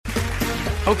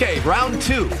Okay, round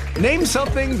two. Name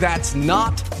something that's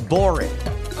not boring.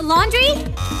 A laundry?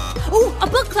 Ooh, a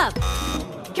book club.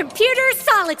 Computer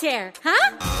solitaire,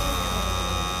 huh?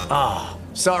 Ah,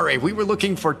 sorry, we were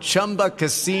looking for Chumba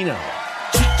Casino.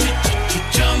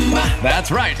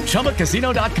 That's right,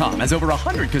 ChumbaCasino.com has over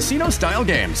 100 casino-style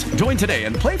games. Join today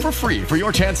and play for free for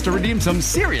your chance to redeem some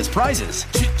serious prizes.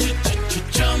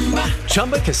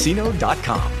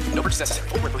 ChumbaCasino.com. No purchase necessary.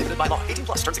 Void where prohibited by law. 18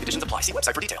 plus terms and conditions apply. See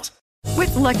website for details.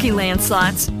 With Lucky Land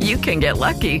Slots, you can get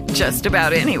lucky just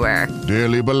about anywhere.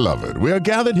 Dearly beloved, we are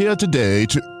gathered here today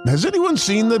to... Has anyone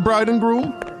seen the bride and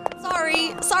groom?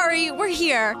 Sorry, we're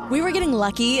here. We were getting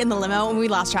lucky in the limo and we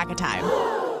lost track of time.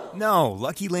 No,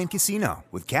 Lucky Land Casino,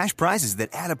 with cash prizes that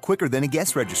add up quicker than a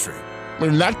guest registry.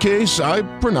 In that case, I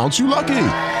pronounce you lucky.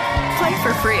 Play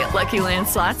for free at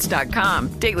LuckyLandSlots.com.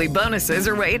 Daily bonuses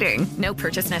are waiting. No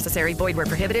purchase necessary. Void where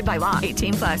prohibited by law.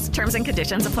 18 plus. Terms and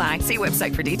conditions apply. See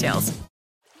website for details.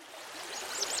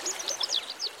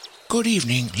 Good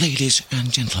evening, ladies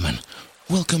and gentlemen.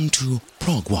 Welcome to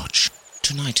Prog-Watch.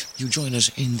 Tonight, you join us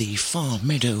in the far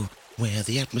meadow, where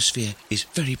the atmosphere is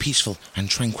very peaceful and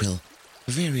tranquil.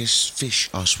 Various fish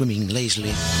are swimming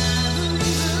lazily.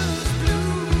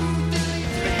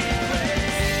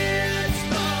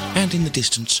 And in the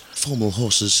distance, formal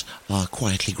horses are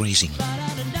quietly grazing.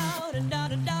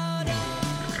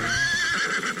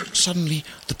 Suddenly,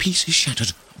 the peace is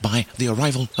shattered by the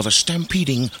arrival of a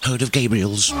stampeding herd of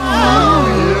Gabriels.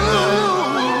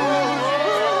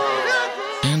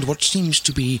 And what seems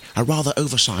to be a rather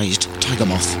oversized tiger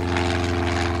moth.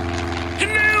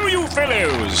 Hello, you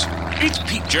fellows! It's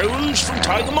Pete Jones from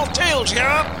Tiger Moth Tales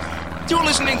here. You're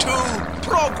listening to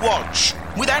Prog-Watch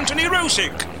with Anthony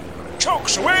Rosick.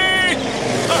 Chocks away!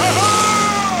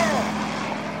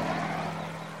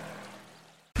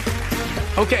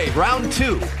 Okay, round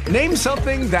two. Name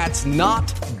something that's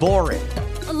not boring.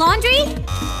 A laundry?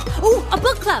 Ooh, a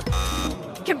book club.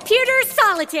 Computer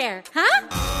solitaire, huh?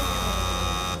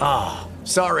 Ah,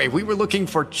 sorry, we were looking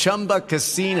for Chumba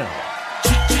Casino.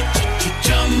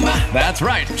 That's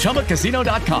right,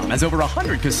 ChumbaCasino.com has over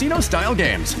 100 casino-style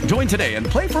games. Join today and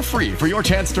play for free for your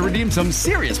chance to redeem some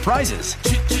serious prizes.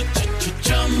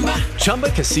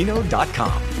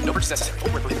 ChumbaCasino.com. No purchase necessary.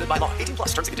 Void where prohibited by law. 18 plus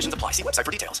terms and conditions apply. See website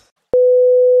for details.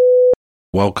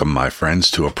 Welcome, my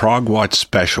friends, to a Prog-Watch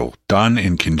special done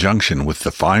in conjunction with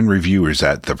the fine reviewers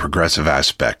at The Progressive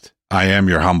Aspect. I am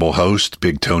your humble host,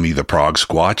 Big Tony the Prog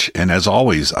Squatch, and as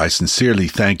always, I sincerely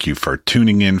thank you for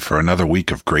tuning in for another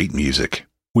week of great music.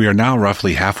 We are now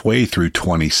roughly halfway through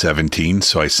 2017,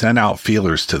 so I sent out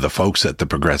feelers to the folks at The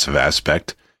Progressive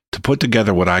Aspect to put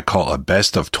together what I call a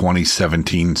Best of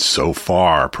 2017 So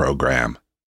Far program.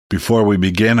 Before we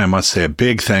begin, I must say a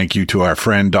big thank you to our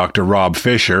friend Dr. Rob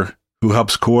Fisher, who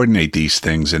helps coordinate these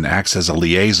things and acts as a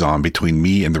liaison between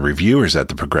me and the reviewers at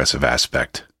The Progressive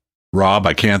Aspect. Rob,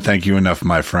 I can't thank you enough,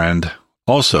 my friend.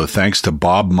 Also, thanks to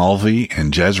Bob Mulvey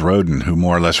and Jez Roden, who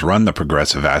more or less run The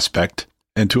Progressive Aspect,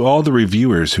 and to all the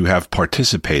reviewers who have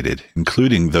participated,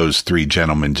 including those three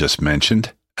gentlemen just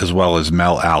mentioned, as well as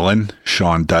Mel Allen,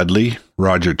 Sean Dudley,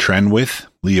 Roger Trenwith,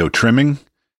 Leo Trimming,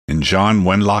 and John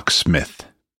Wenlock Smith.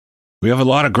 We have a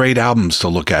lot of great albums to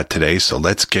look at today, so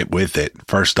let's get with it.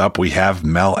 First up, we have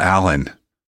Mel Allen.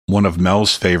 One of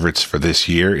Mel's favorites for this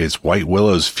year is White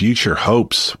Willow's Future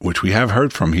Hopes, which we have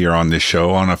heard from here on this show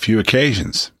on a few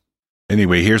occasions.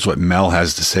 Anyway, here's what Mel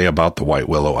has to say about the White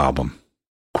Willow album.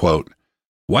 Quote,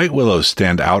 White Willows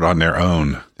stand out on their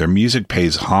own. Their music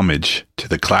pays homage to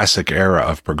the classic era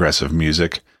of progressive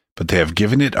music, but they have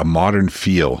given it a modern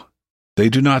feel. They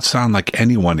do not sound like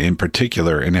anyone in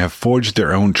particular and have forged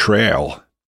their own trail.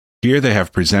 Here they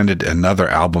have presented another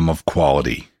album of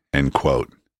quality. End quote.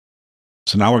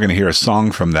 So now we're going to hear a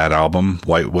song from that album,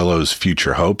 White Willow's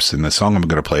Future Hopes, and the song I'm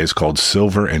going to play is called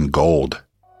Silver and Gold.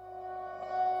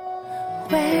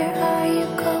 Where are you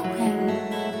going,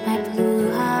 my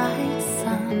blue-eyed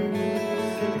son?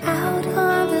 Out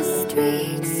on the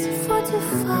streets for to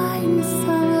find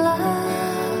some love.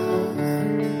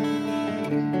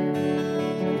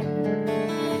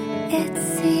 It's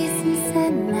season's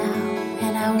end now,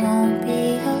 and I won't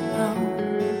be alone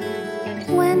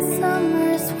when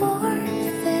summer's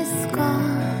warmth is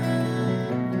gone.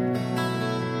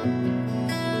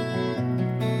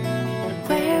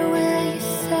 Where will you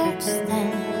search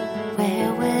then?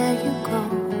 Where will you go?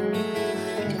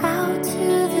 Out to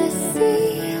the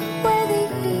sea where the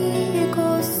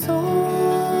eagles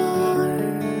soar.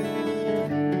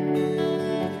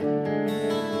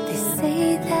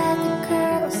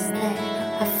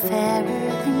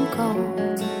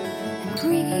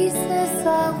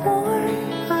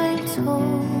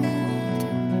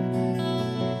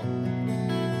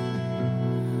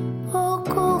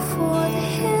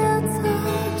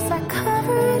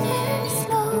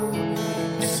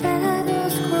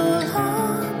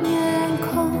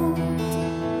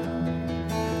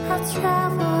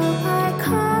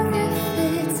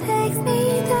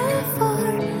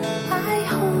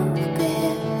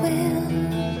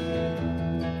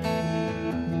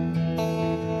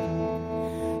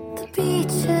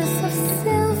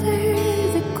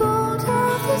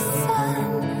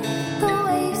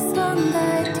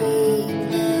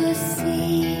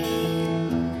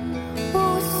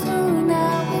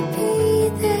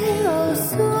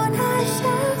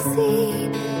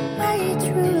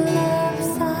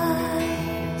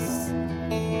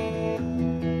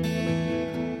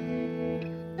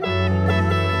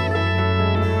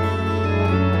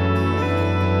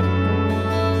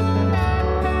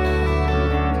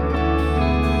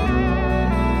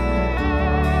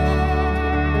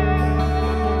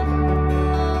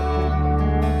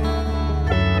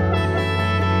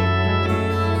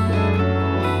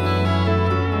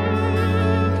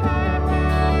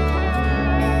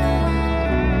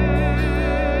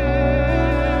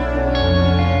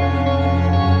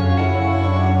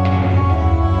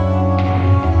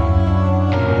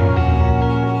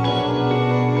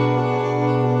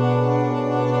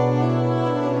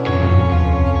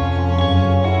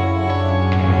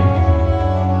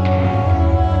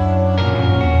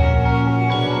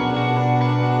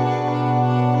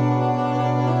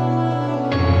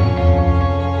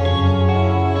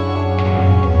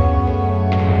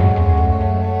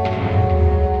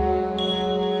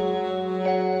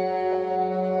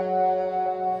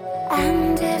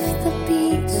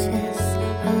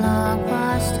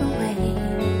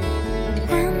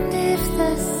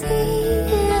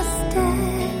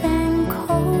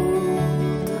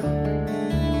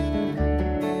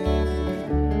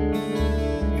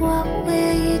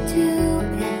 you do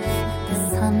if the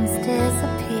sun's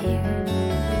disappeared?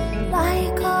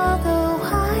 Like all the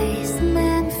wise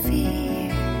men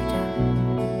feared.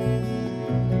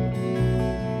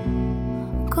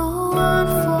 Go on,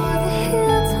 for the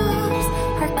hilltops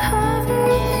are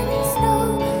covered in snow,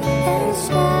 and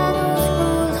shadows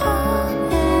will long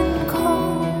and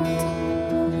cold.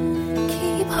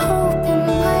 Keep hoping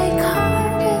my car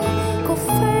will go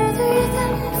further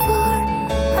than far.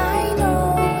 I know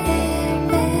it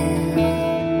will.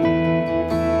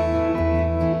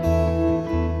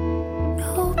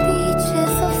 No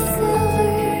beaches of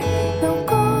silver, no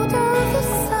gold of the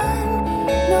sun,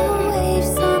 no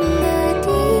waves on the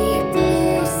deep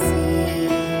blue sea.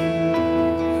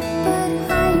 But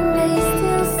I may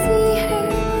still see her.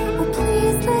 Oh,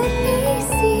 please let me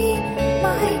see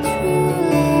my true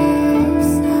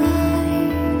love's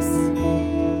eyes.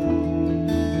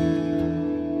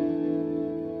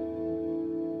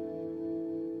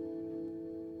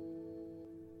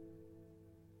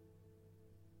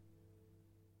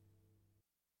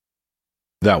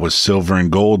 That was Silver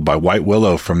and Gold by White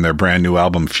Willow from their brand new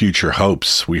album Future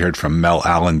Hopes. We heard from Mel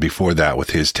Allen before that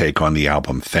with his take on the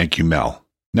album. Thank you, Mel.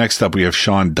 Next up, we have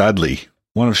Sean Dudley.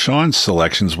 One of Sean's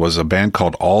selections was a band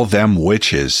called All Them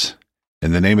Witches,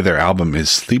 and the name of their album is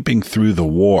Sleeping Through the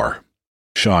War.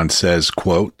 Sean says,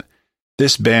 quote,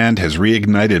 "This band has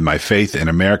reignited my faith in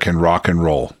American rock and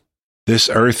roll. This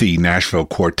earthy Nashville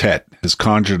quartet has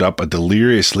conjured up a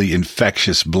deliriously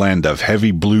infectious blend of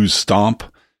heavy blues stomp,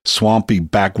 swampy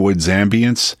backwoods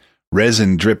ambience,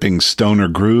 resin-dripping stoner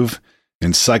groove,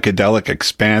 and psychedelic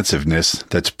expansiveness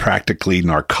that's practically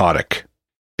narcotic.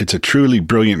 It's a truly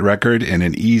brilliant record and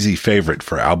an easy favorite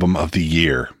for Album of the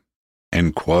Year."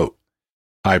 End quote.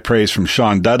 High praise from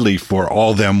Sean Dudley for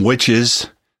All Them Witches,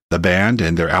 the band,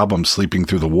 and their album Sleeping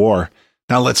Through the War.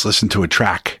 Now let's listen to a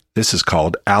track. This is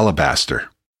called Alabaster.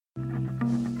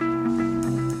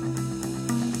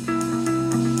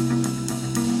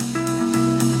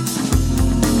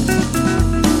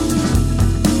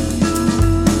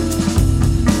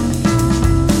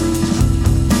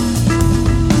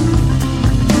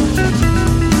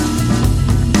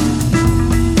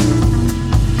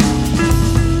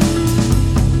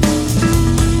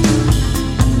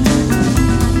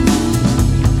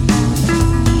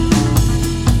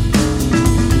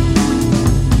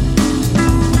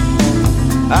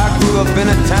 Up in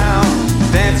a town,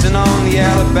 dancing on the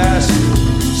alabaster.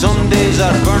 Some days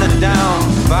I'd burn it down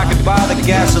if I could buy the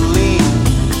gasoline.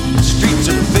 The streets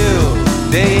are filled,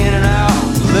 day in and out,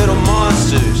 with little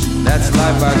monsters. That's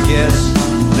life, I guess.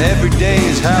 And every day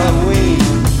is Halloween.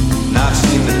 And I've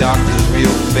seen the doctor's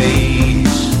real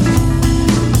face,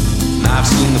 and I've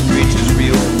seen the preacher's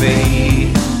real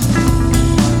face.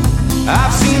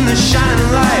 I've seen the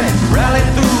shining light rally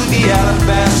through the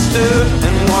alabaster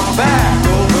and walk back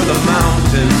over the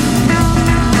mountain.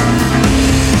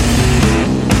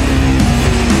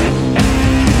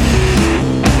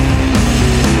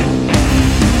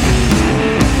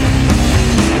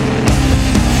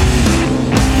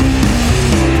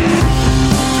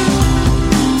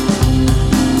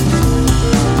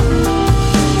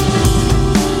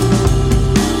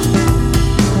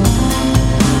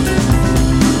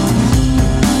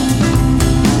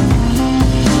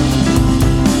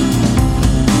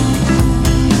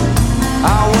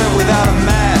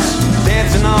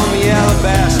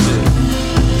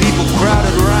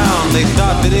 They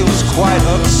thought that it was quite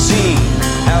obscene.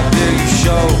 How dare you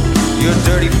show your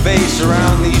dirty face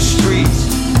around these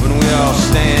streets when we all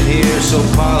stand here so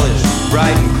polished,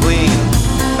 bright and clean.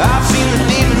 I've seen the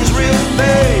demon's real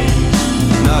face,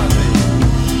 nothing.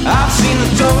 I've seen the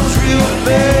toad's real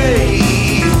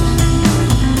face.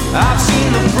 I've seen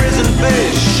the prison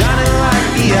face shining like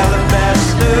the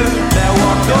alabaster that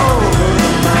walked over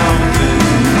the mountain.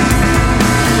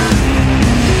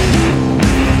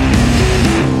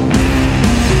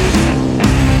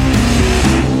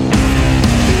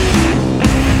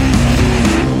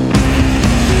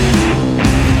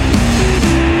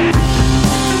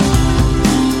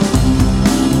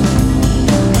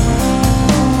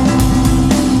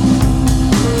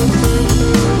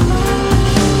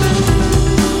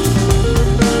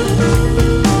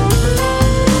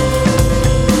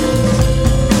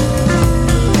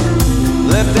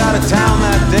 Town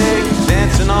that day,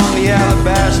 dancing on the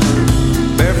alabaster.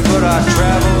 Barefoot I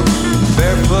traveled,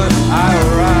 barefoot I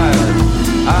arrived.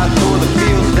 I tore the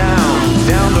fields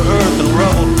down to earth and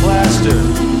rubbled plaster.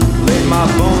 Laid my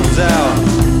bones out,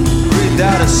 breathed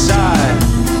out a sigh.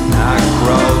 I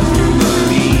crawled through the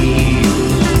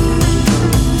leaves,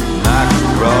 I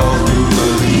crawled through the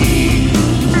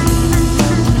leaves.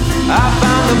 I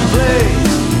found a place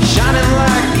shining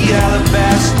like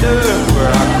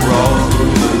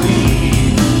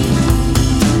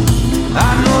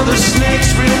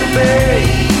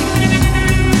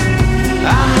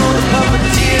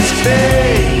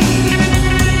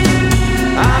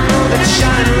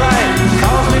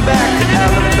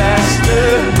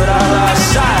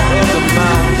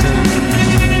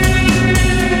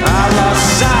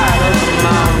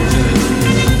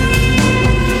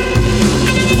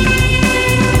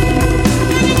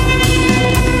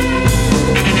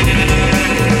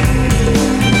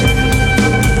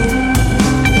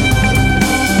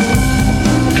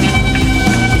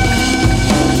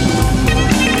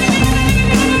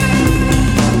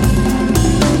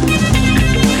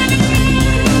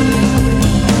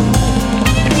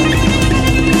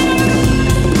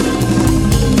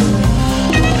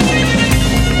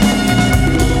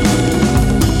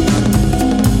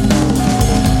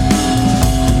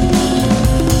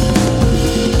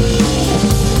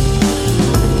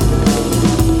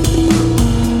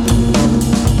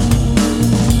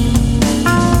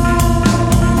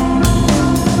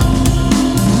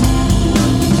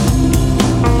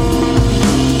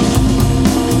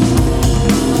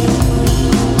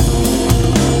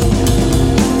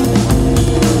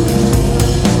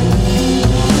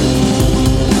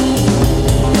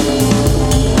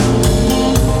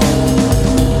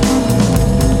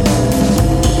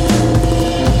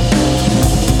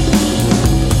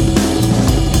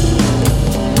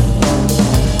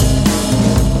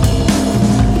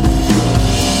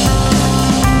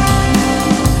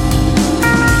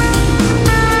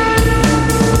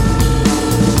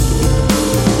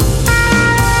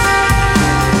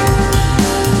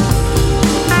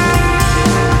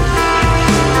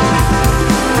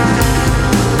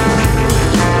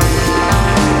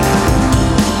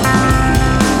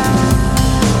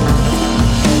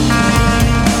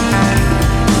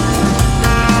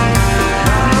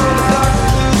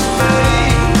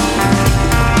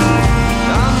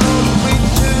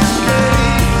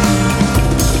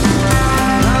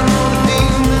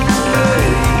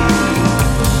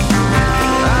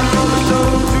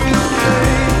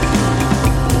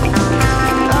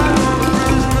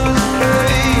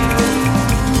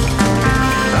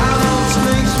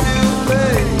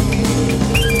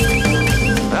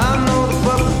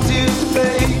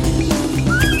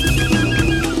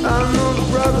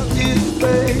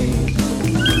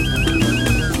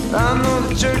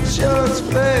churchyard's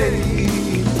fade.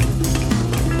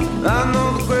 I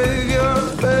know the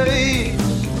graveyard's face.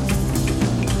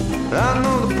 I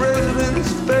know the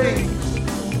president's face.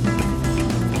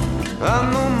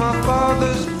 I know my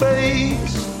father's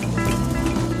face.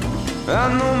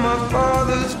 I know my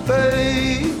father's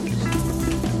face.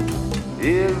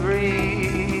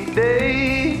 Every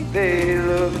day they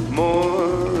look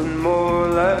more and more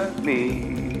like me.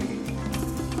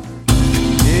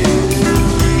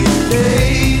 Every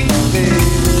day they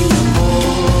look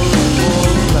more and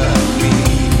more like me.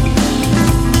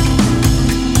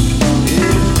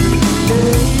 Every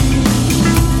day,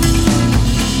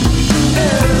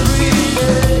 every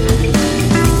day,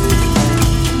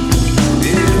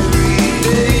 every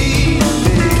day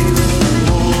they look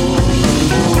more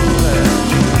and more like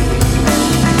me.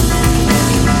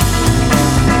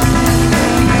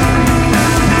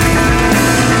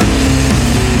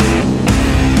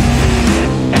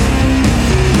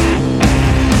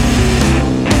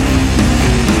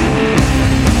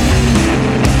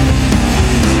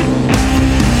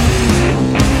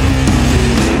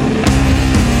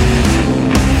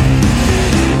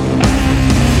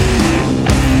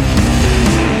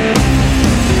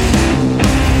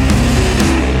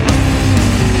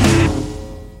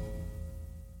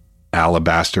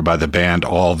 Alabaster by the band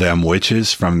All Them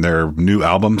Witches from their new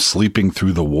album Sleeping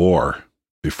Through the War.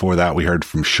 Before that, we heard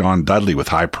from Sean Dudley with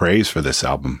high praise for this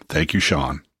album. Thank you,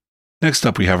 Sean. Next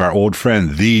up, we have our old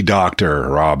friend, the Doctor,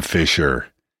 Rob Fisher.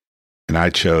 And I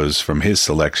chose from his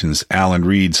selections Alan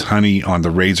Reed's Honey on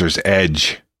the Razor's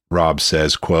Edge. Rob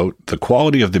says, quote, "The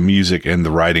quality of the music and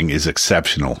the writing is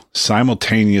exceptional,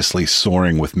 simultaneously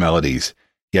soaring with melodies,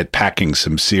 yet packing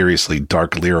some seriously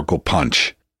dark lyrical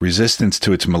punch. Resistance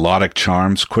to its melodic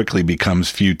charms quickly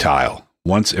becomes futile.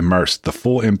 Once immersed, the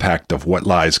full impact of what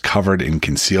lies covered and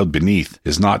concealed beneath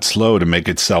is not slow to make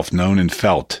itself known and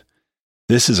felt.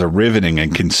 This is a riveting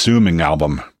and consuming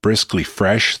album, briskly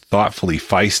fresh, thoughtfully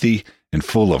feisty, and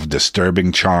full of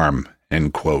disturbing charm,"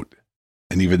 end quote.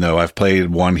 And even though I've played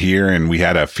one here and we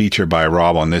had a feature by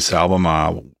Rob on this album,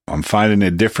 I'm finding a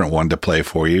different one to play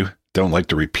for you. Don't like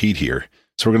to repeat here.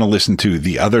 So we're going to listen to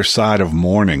The Other Side of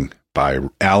Morning by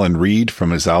Alan Reed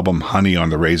from his album Honey on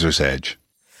the Razor's Edge.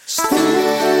 Stay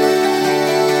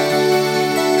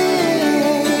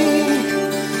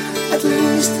at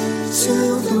least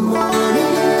till the morning.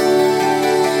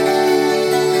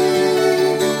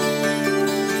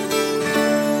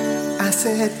 I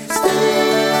said stay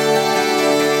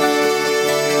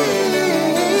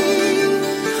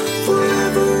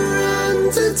forever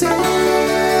and today.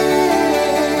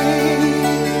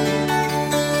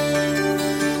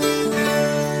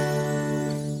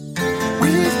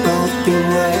 Been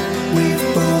right, we've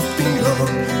both been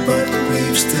wrong, but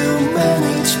we've still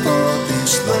managed for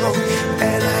this long,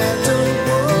 and I don't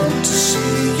want to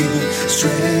see you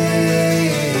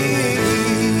stray.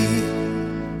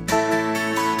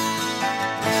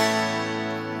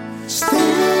 Stay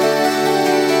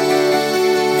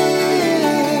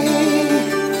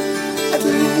at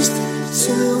least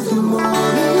till the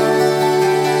morning.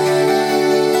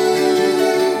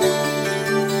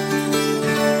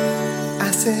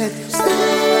 I said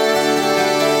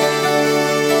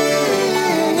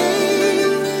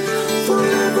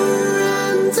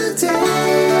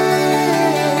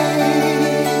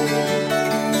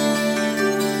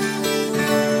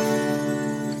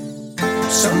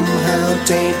somehow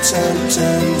daytime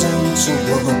turned into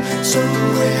war,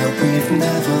 somewhere we've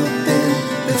never been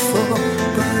before,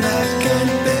 but I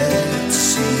can't bear to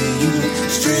see you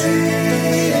stray.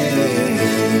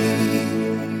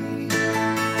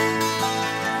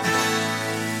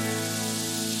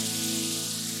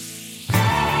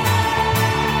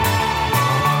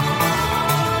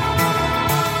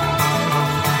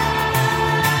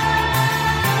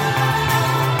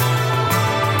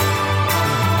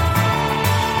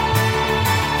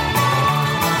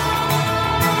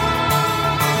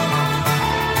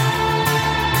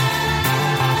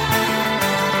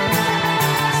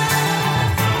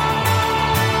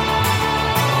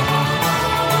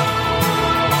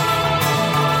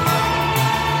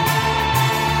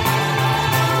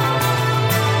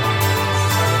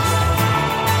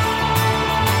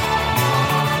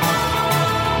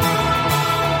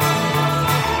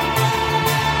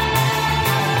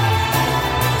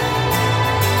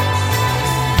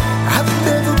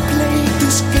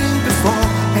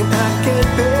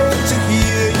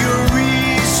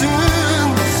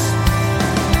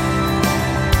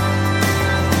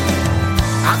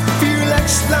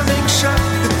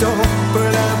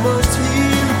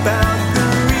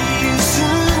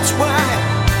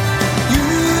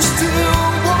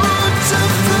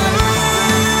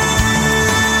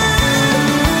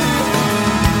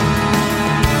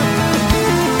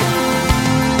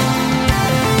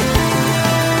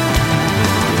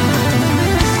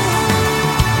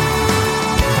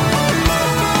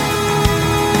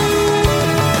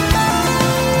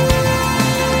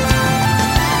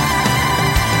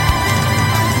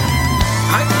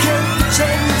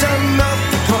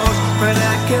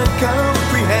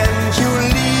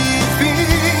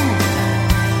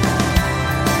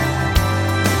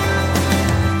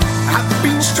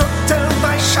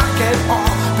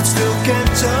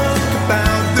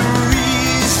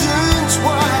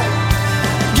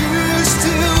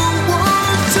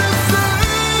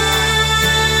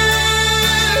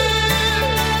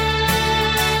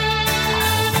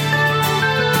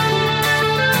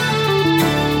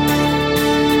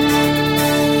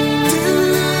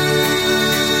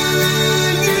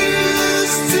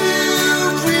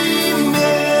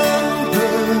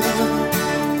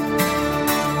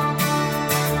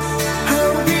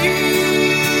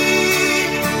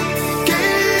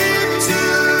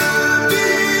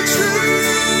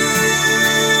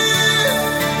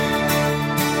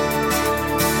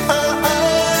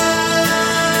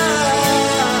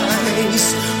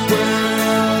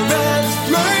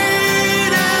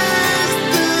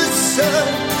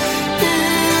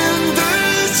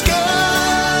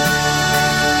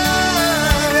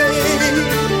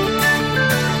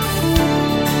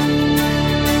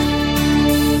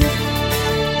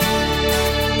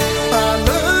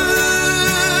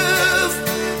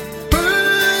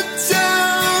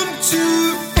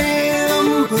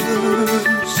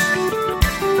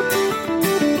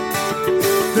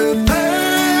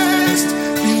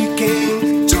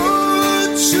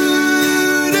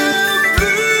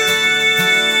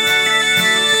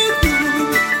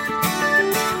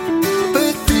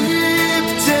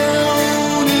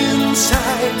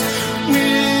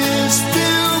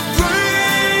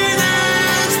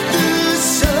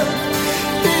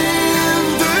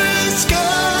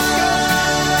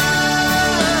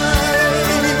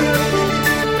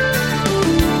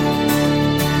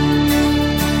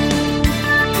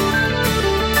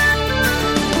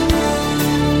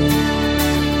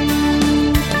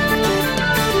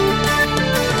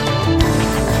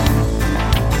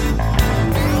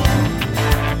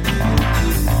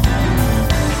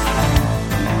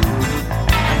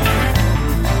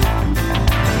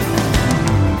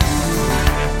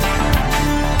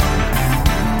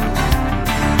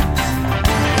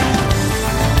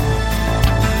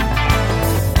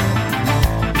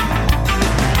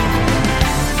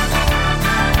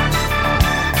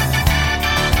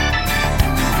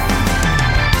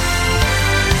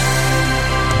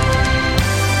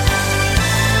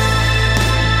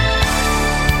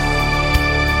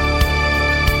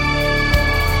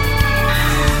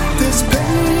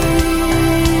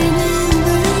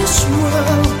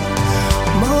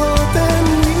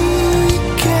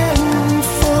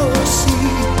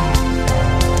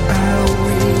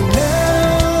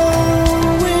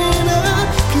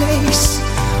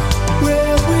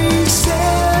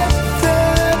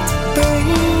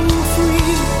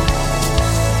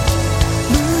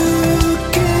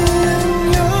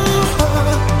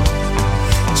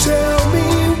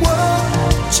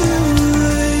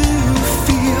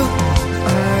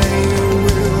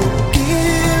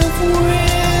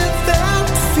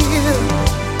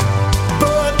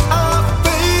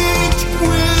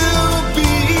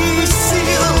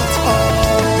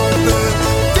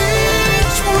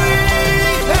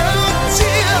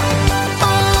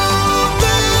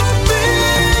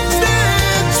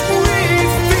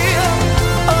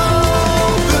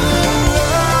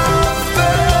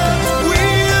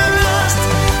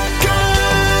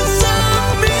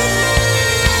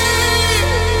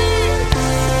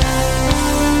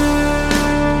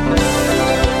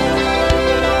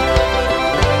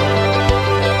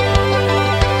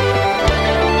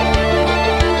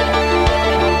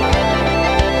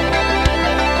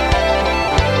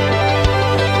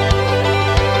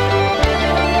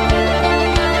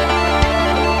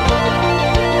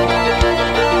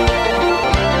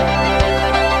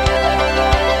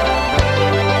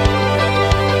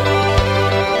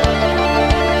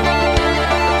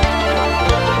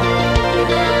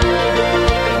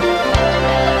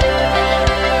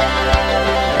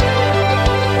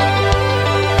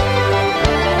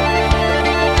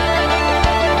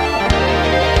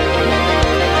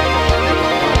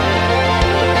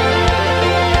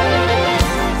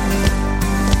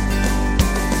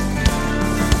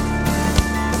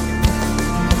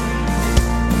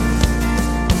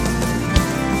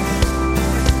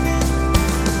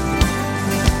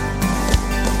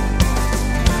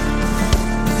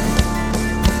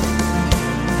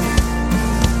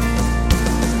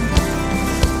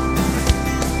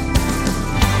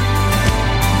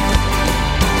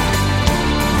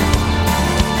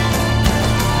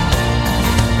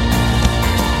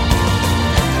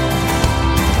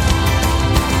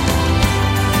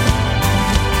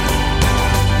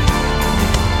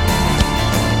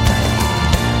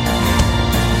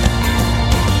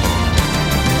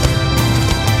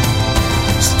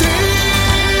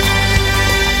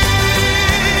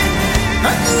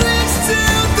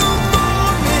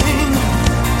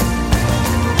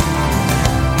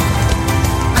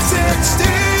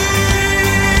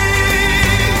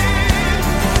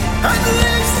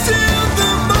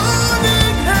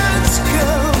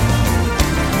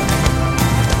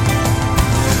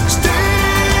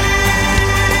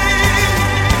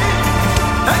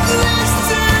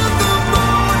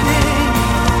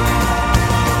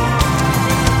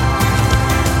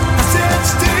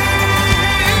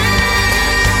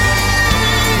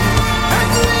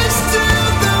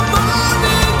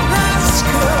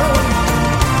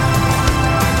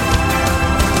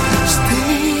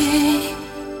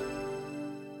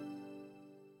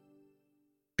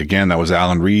 Again, that was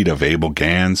Alan Reed of Abel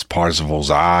Gans,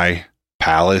 Parsifal's Eye,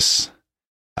 Palace.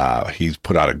 He's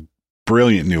put out a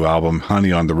brilliant new album,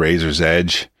 Honey on the Razor's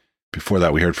Edge. Before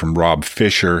that, we heard from Rob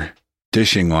Fisher,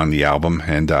 Dishing on the album.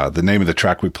 And the name of the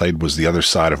track we played was The Other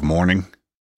Side of Morning.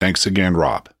 Thanks again,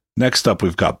 Rob. Next up,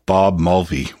 we've got Bob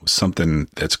Mulvey with something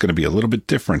that's going to be a little bit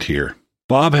different here.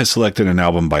 Bob has selected an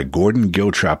album by Gordon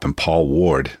Giltrap and Paul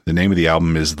Ward. The name of the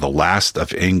album is The Last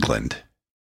of England.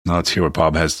 Now let's hear what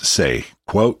Bob has to say.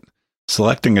 Quote,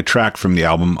 selecting a track from the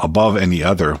album above any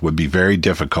other would be very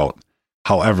difficult.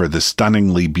 However, the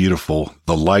stunningly beautiful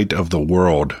The Light of the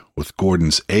World, with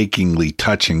Gordon's achingly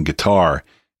touching guitar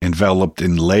enveloped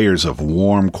in layers of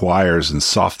warm choirs and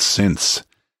soft synths,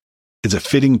 is a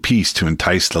fitting piece to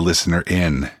entice the listener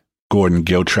in. Gordon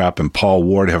Giltrap and Paul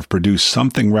Ward have produced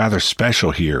something rather special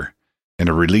here, in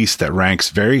a release that ranks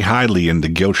very highly in the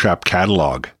Giltrap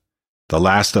catalog. The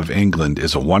Last of England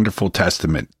is a wonderful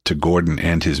testament to Gordon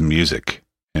and his music.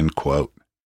 End quote.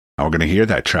 Now we're going to hear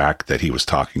that track that he was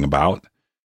talking about,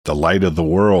 The Light of the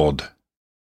World.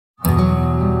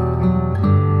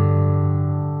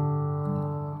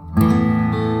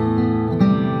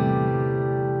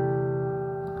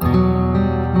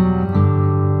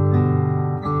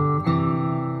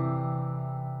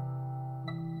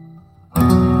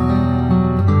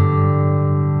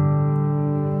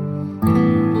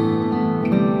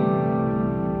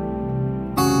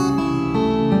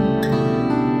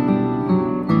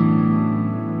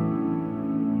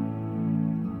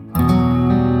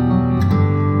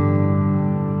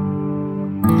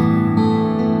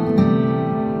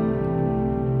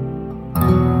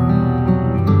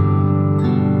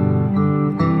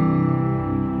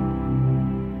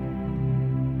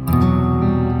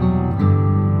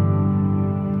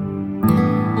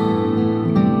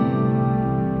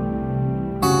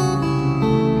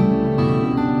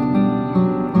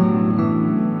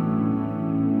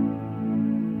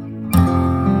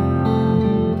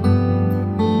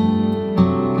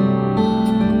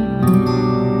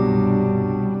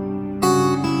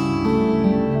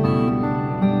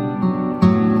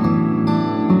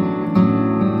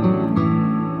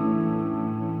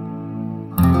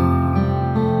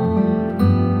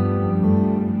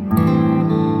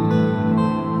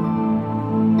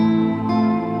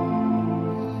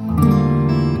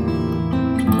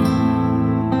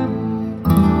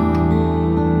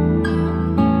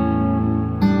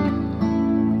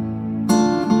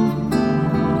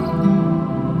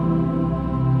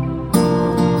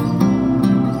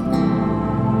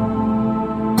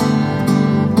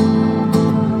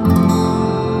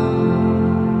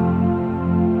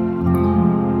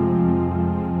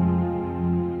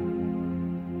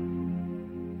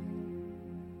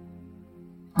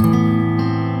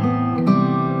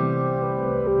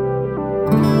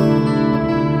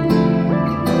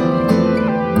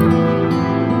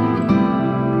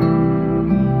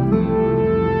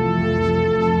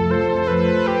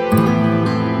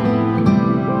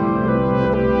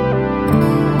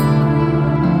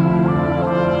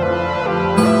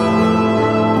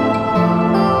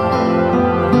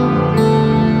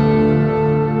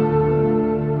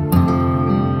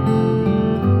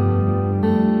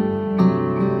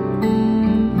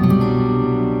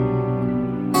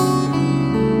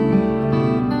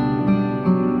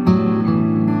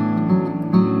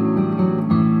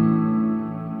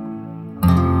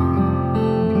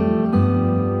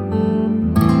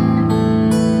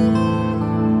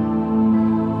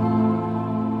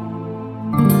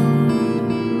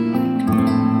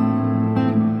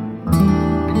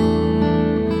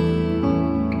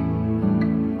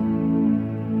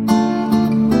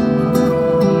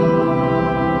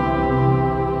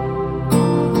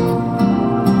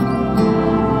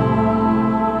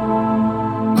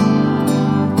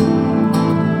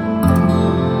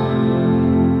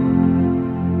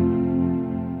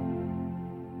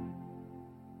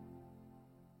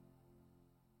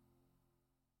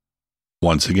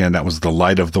 Once again, that was The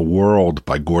Light of the World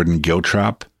by Gordon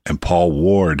Giltrap and Paul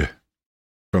Ward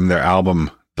from their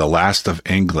album The Last of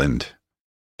England.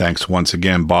 Thanks once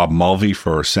again, Bob Mulvey,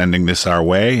 for sending this our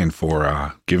way and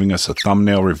for giving us a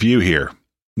thumbnail review here.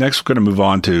 Next, we're going to move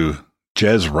on to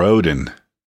Jez Roden.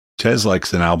 Jez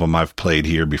likes an album I've played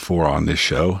here before on this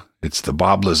show. It's the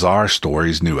Bob Lazar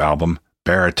Story's new album,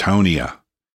 Baritonia.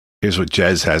 Here's what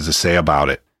Jez has to say about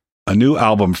it. A new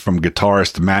album from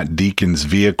guitarist Matt Deacon's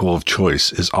vehicle of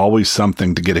choice is always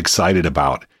something to get excited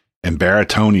about, and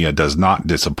Baritonia does not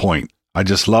disappoint. I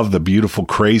just love the beautiful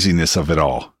craziness of it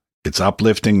all. It's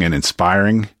uplifting and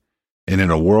inspiring, and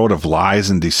in a world of lies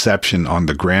and deception on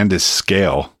the grandest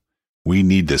scale, we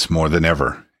need this more than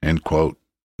ever. End quote.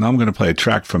 Now I'm going to play a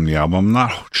track from the album. I'm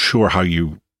not sure how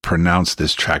you pronounce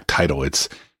this track title. It's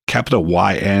capital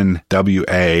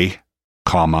YNWA,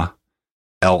 comma,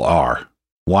 LR.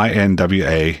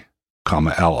 YNWA,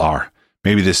 comma, LR.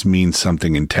 Maybe this means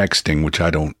something in texting, which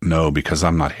I don't know because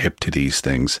I'm not hip to these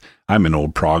things. I'm an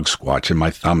old prog squatch and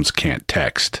my thumbs can't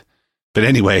text. But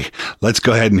anyway, let's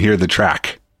go ahead and hear the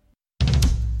track.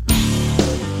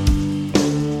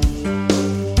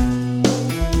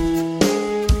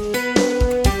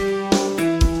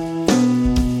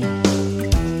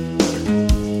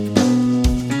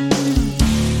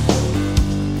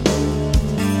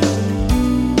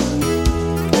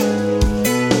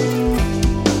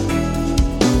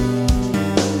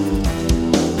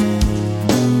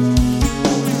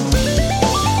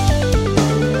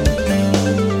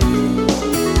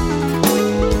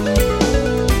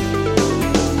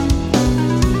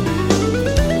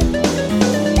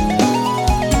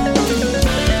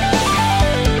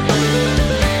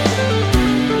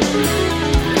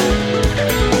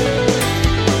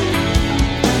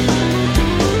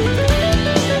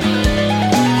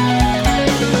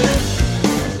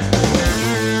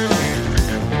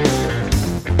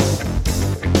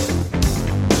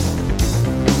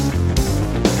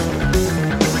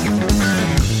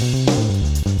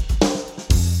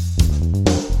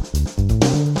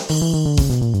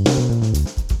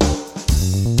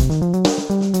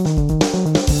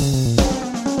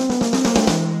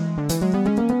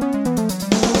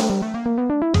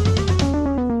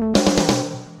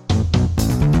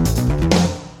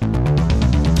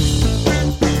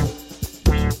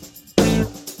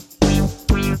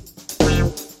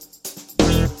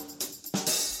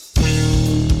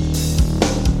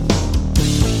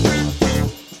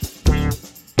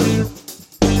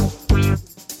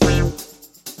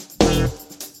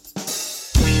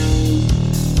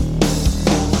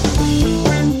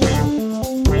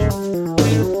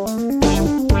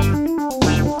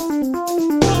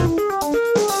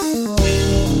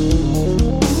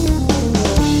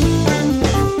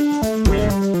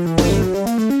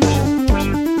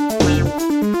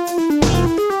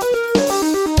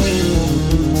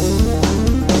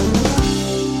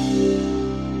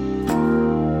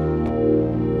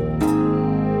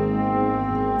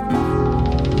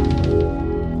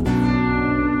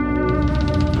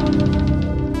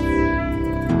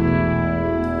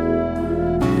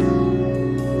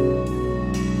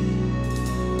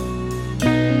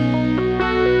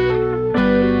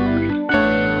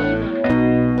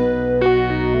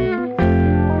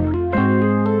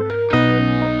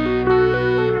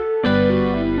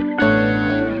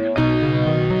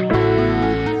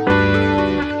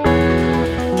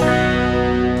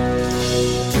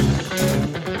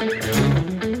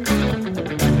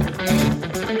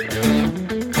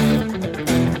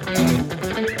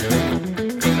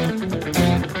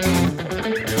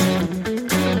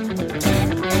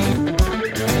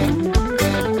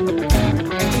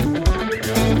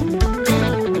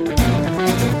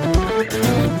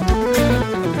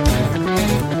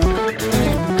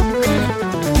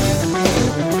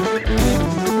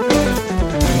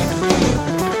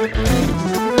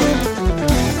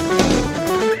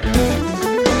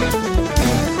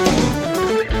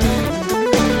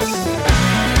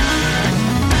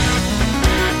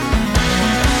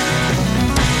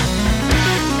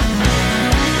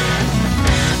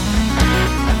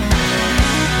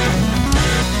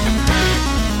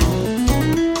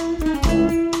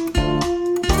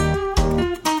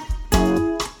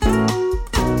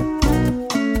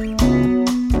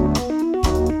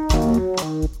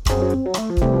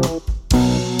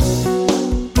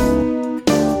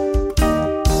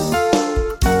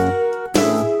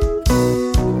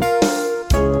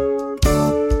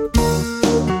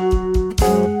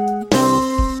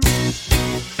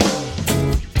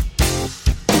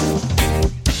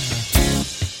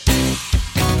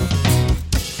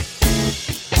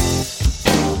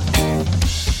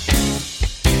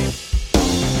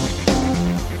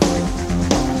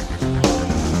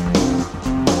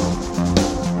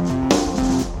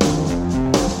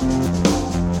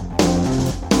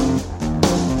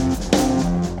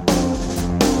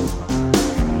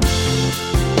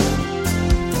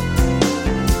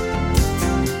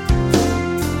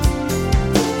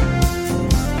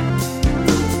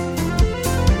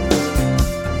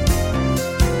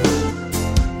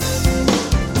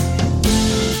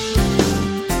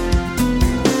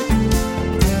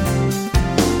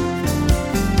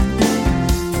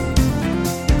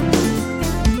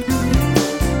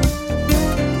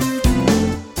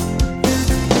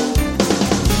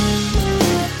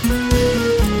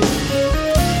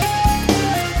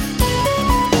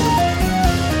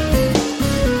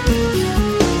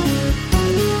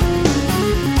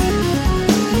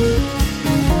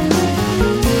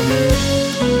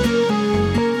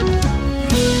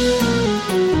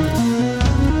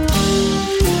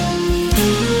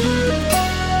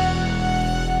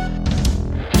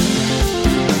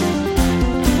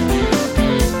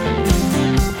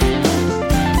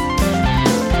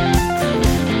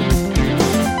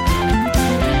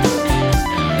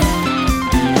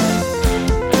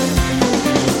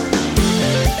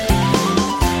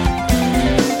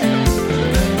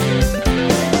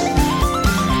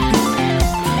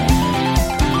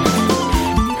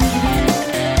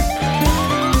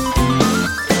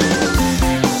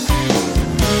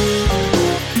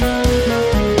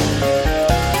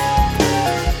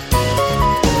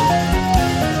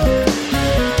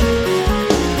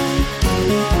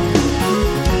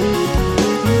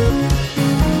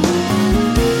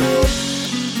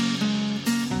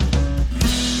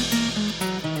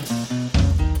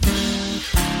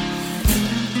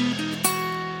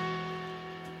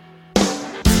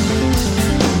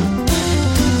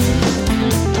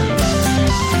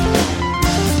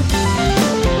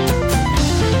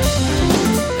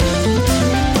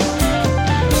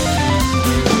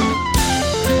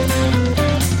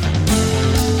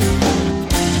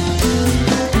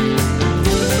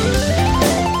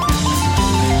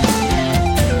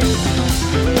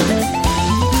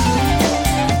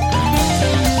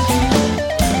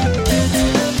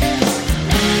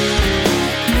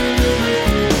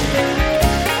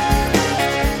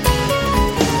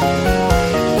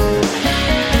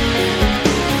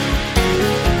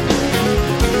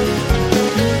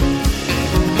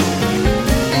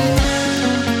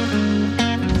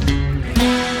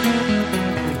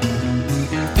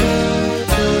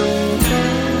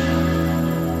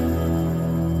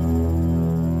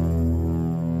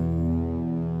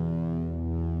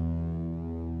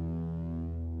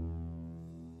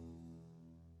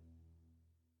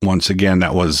 Once again,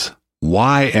 that was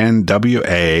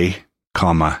YNWA,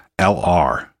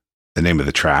 LR, the name of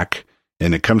the track.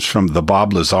 And it comes from the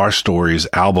Bob Lazar Stories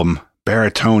album,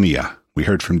 Baritonia. We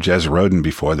heard from Jez Roden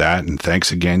before that, and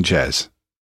thanks again, Jez.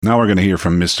 Now we're going to hear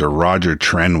from Mr. Roger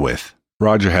Trenwith.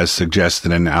 Roger has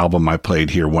suggested an album I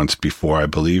played here once before, I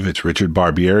believe. It's Richard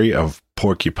Barbieri of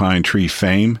Porcupine Tree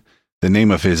fame. The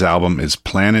name of his album is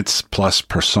Planets Plus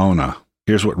Persona.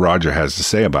 Here's what Roger has to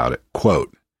say about it.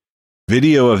 Quote,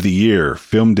 Video of the year,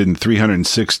 filmed in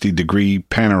 360-degree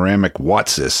panoramic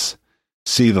Watsis.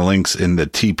 See the links in the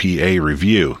TPA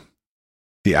review.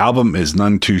 The album is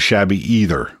none too shabby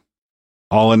either.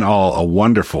 All in all, a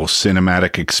wonderful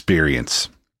cinematic experience.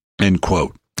 End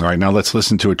quote. All right, now let's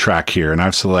listen to a track here, and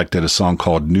I've selected a song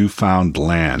called Newfound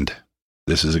Land.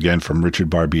 This is again from Richard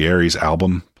Barbieri's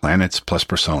album, Planets Plus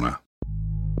Persona.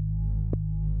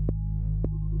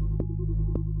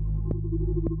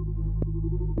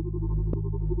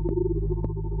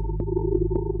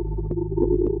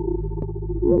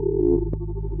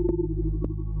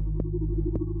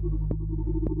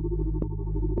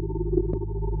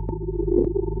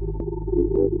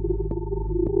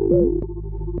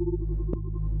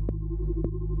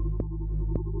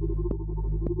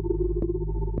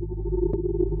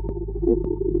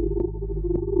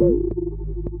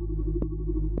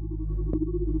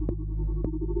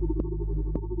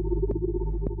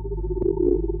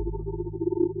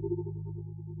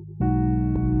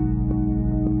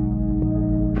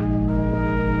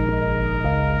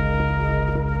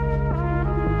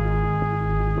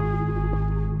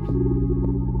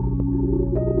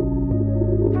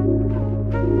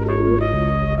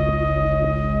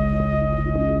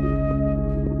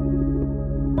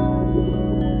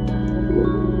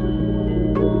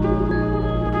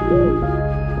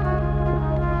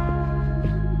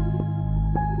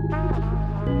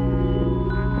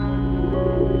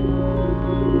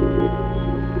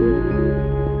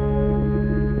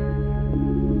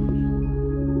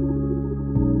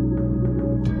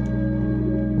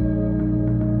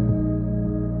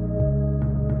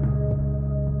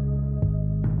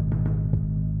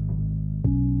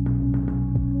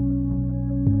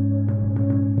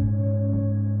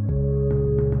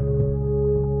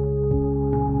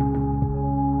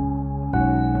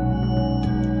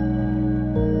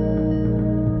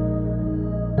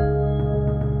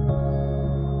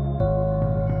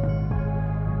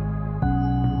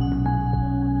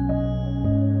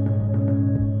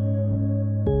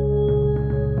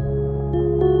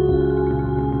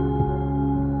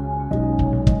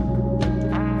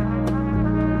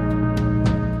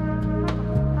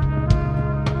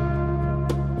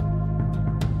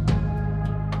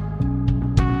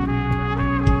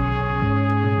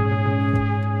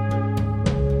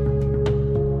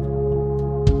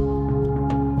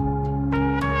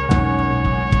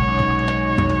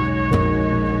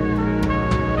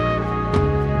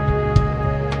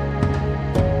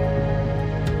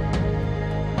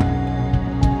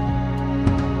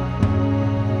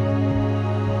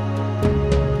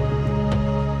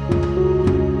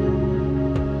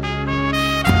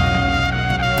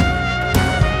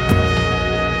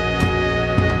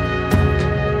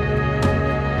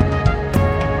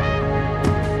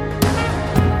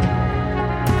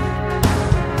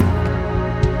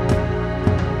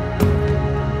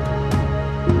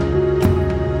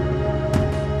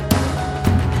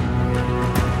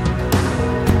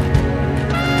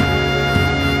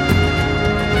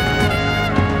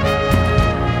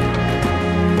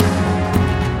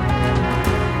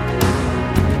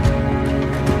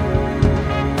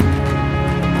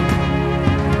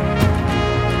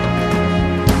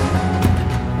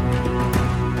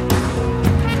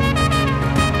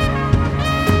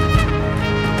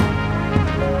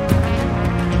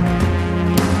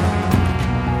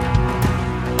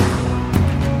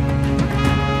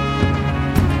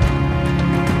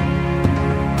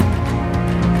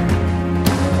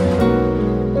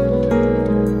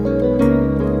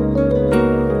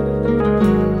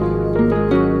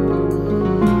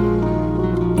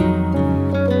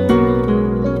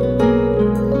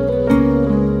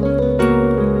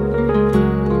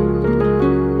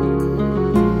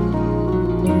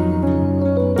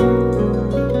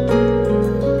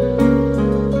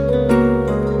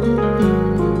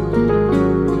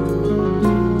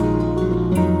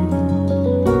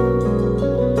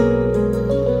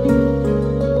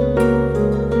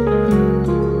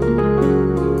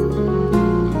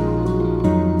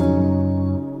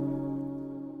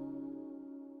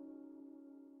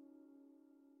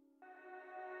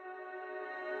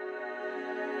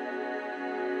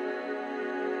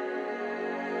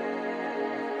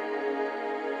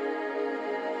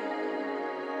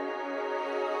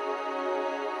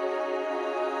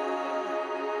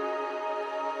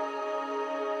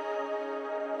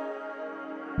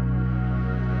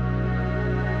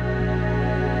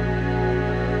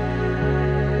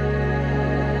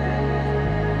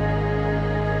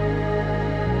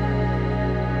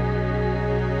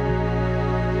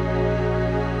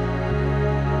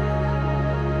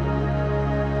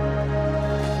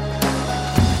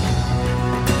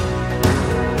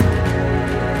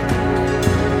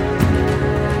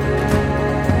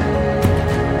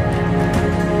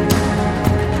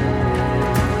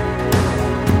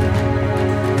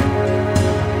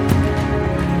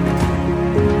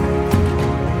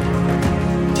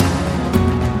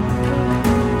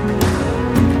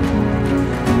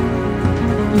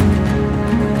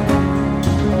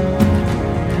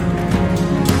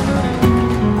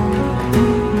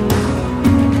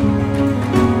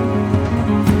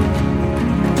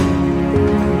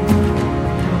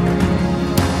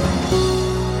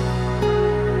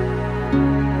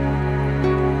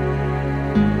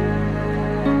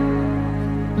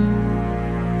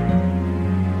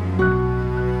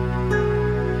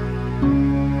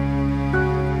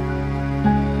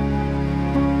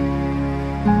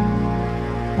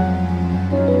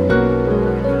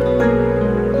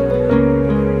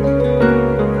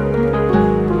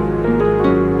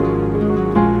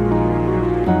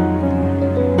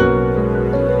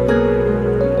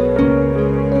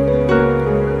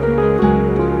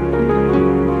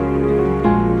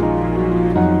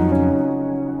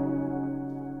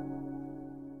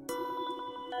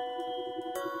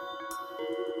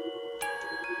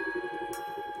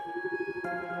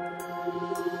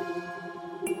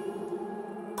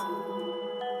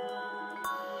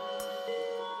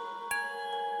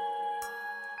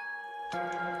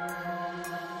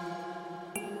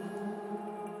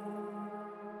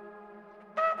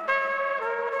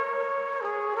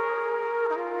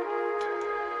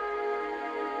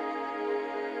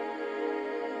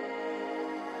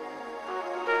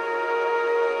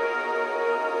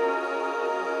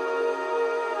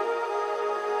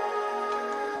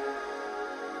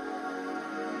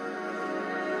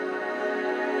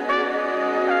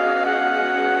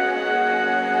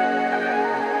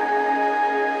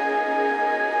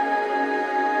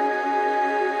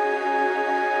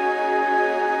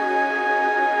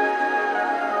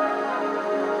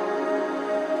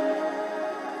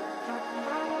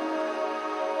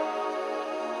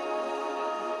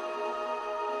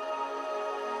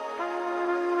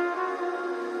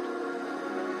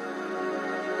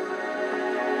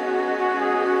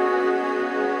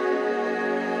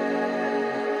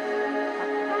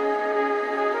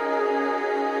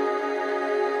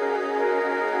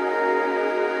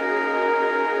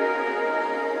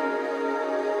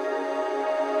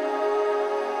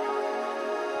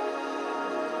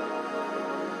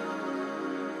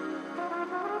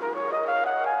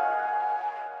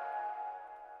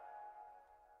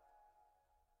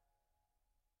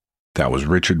 That was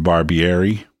Richard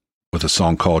Barbieri with a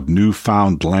song called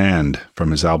Newfound Land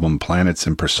from his album Planets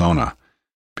in Persona.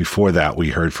 Before that, we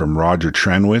heard from Roger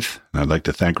Trenwith, and I'd like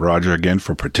to thank Roger again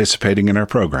for participating in our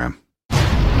program.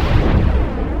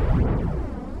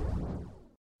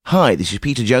 Hi, this is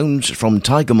Peter Jones from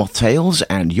Tiger Moth Tales,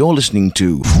 and you're listening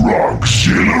to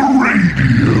Proxilla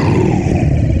Radio.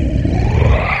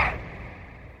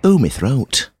 Oh, my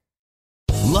throat.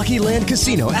 Lucky Land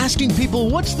Casino, asking people,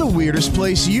 what's the weirdest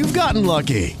place you've gotten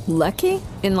lucky? Lucky?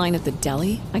 In line at the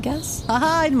deli, I guess?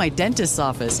 Aha, in my dentist's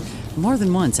office. More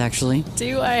than once, actually.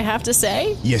 Do I have to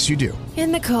say? Yes, you do.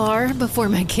 In the car before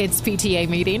my kids' PTA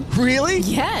meeting. Really?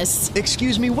 Yes.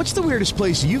 Excuse me, what's the weirdest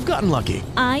place you've gotten lucky?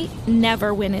 I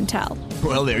never win and tell.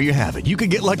 Well, there you have it. You can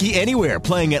get lucky anywhere,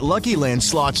 playing at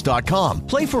LuckyLandSlots.com.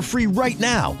 Play for free right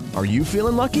now. Are you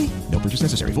feeling lucky? No purchase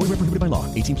necessary. Void where prohibited by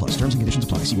law. 18 plus. Terms and conditions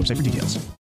apply. See website for details.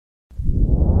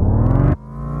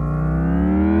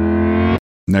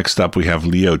 Next up, we have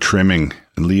Leo Trimming.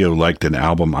 And Leo liked an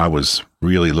album I was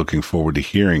really looking forward to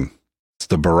hearing. It's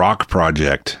the Baroque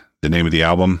Project. The name of the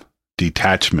album,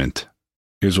 Detachment.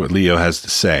 Here's what Leo has to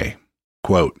say.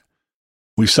 Quote,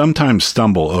 "We sometimes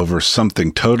stumble over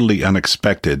something totally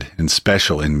unexpected and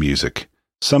special in music,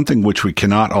 something which we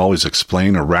cannot always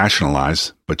explain or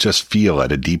rationalize, but just feel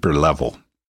at a deeper level.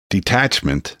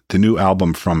 Detachment, the new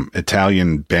album from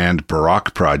Italian band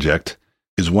Baroque Project,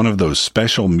 is one of those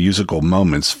special musical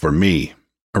moments for me.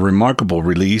 A remarkable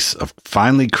release of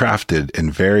finely crafted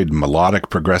and varied melodic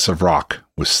progressive rock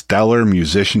with stellar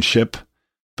musicianship,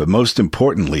 but most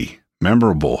importantly,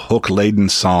 memorable hook-laden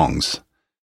songs.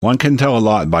 One can tell a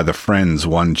lot by the friends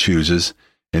one chooses,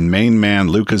 and main man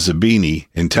Luca Zabini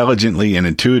intelligently and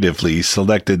intuitively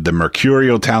selected the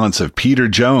mercurial talents of Peter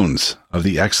Jones of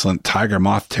the excellent Tiger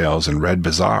Moth Tales and Red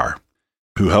Bazaar,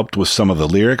 who helped with some of the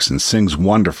lyrics and sings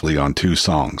wonderfully on 2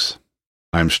 songs.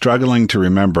 I am struggling to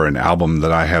remember an album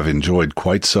that I have enjoyed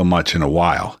quite so much in a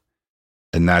while,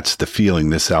 and that's the feeling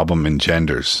this album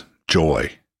engenders,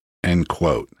 joy." End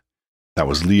quote. That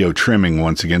was Leo Trimming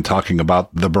once again talking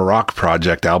about the Baroque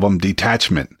Project album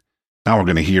Detachment. Now we're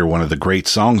going to hear one of the great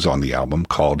songs on the album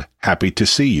called Happy to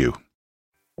See You.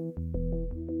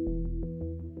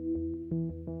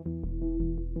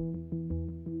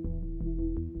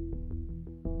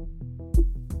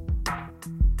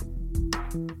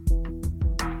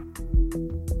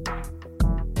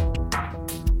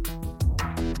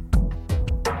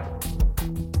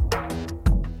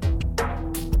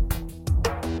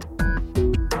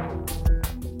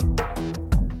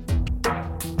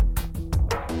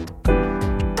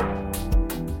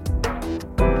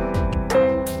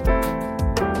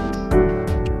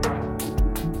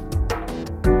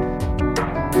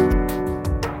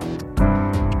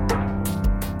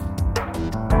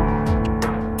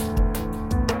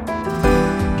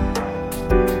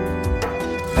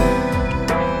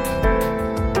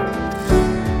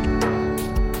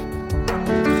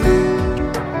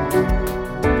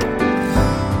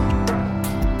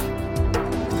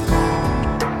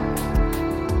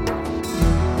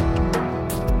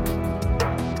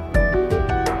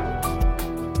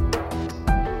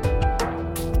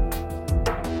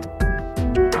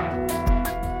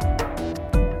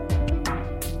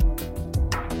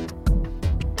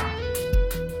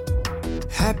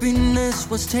 Happiness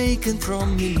was taken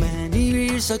from me many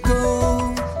years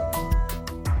ago.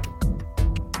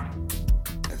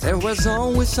 There was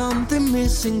always something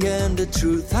missing, and the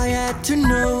truth I had to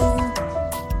know.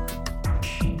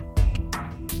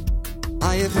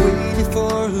 I have waited for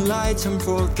a lifetime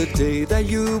for the day that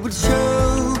you would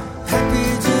show. Happy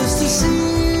just to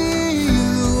see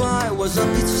you, I was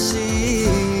happy to see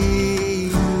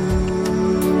you.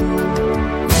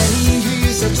 Many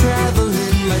years I travel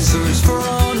in my search for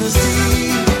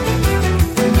honesty,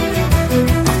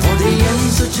 for the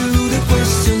answer to the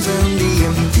questions and the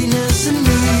emptiness in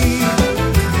me.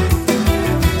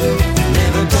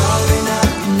 Never darling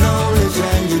up knowledge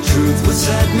and your truth would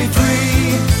set me free.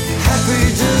 Happy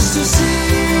just to see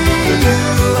you,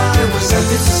 I was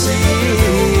happy to see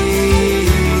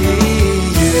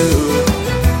you.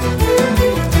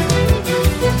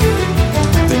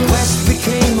 The quest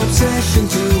became obsession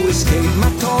to escape my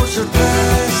tortured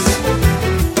past,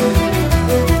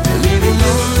 living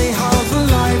only half a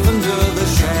life under the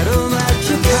shadow that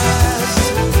you cast.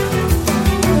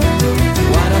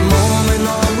 What a moment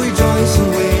of rejoicing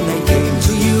when I came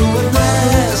to you at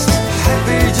last.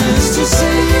 Happy just to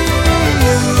see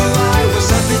you, I was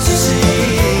happy to see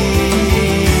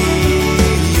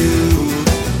you.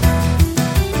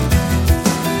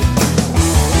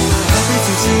 Happy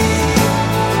to see,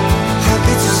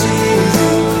 happy to see you,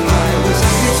 I was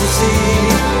happy to see,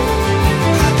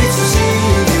 happy to see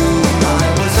you, I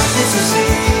was happy to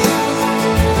see,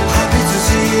 happy to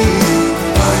see you,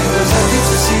 I was happy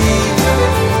to see,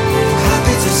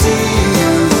 happy to see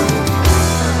you.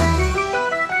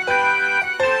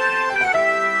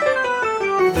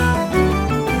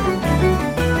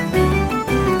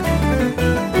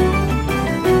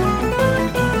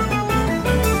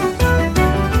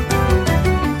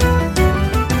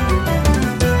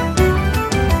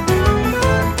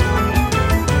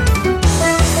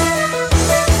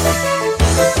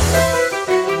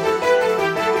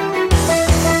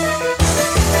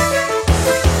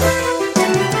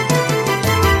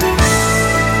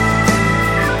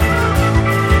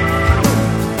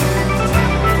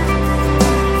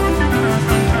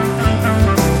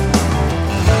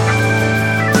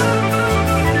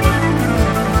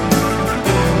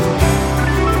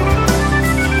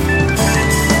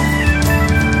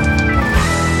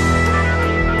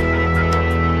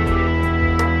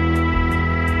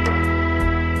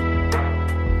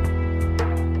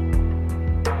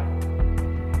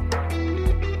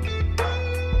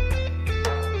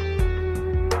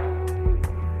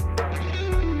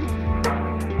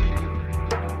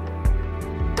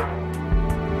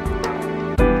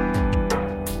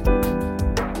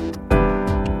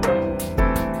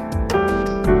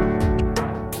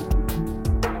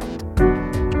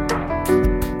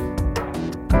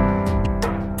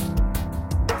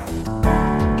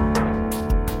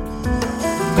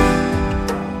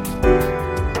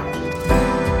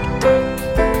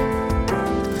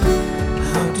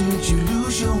 How did you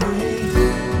lose your way?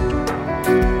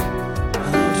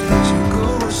 How did you go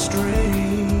astray?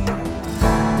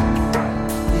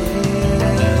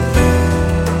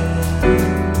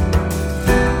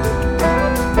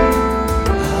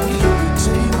 How did your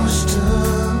tables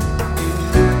turn?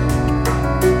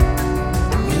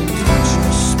 When did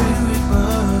your spirit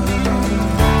burn?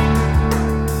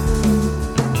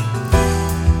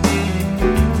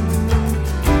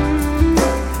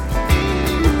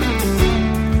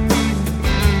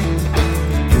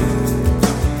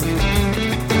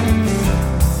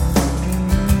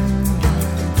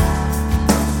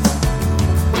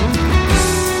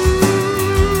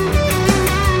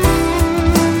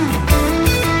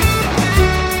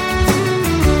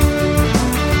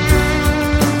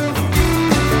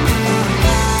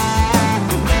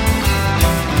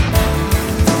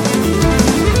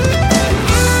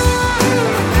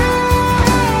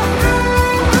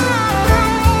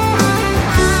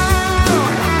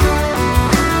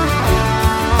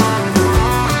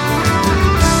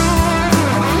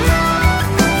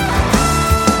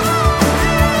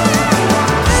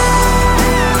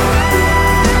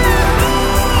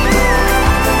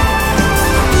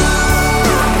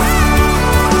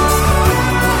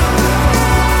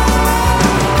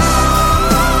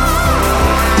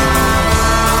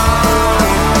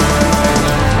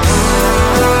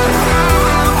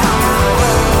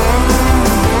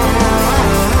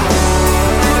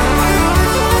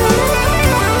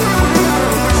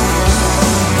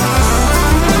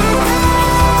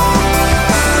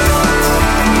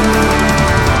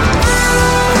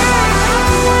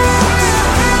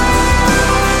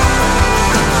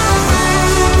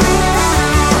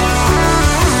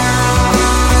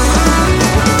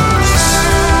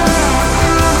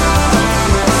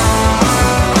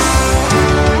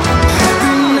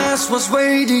 Was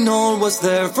waiting, all was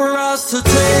there for us to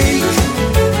take.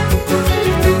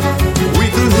 We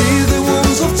could heal the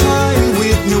wounds of time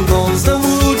with new bonds that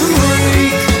wouldn't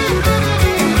break.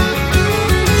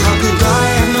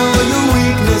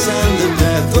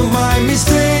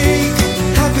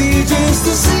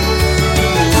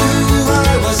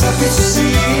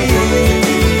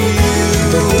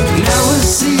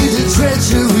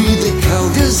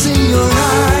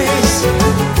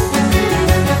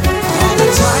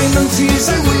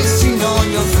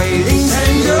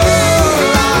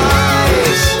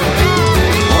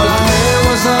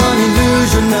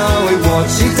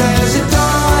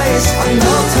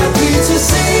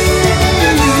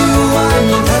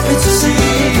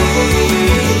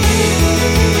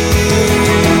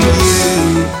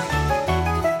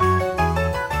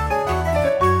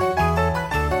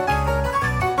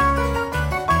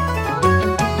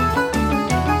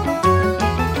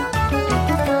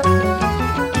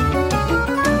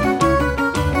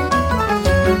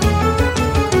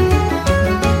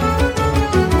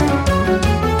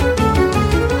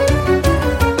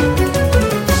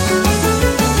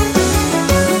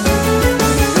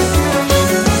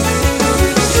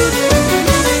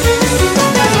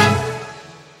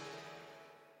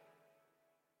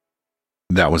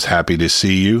 That was Happy to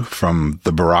See You from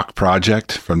the Baroque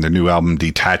Project from their new album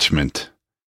Detachment,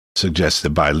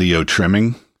 suggested by Leo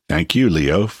Trimming. Thank you,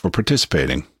 Leo, for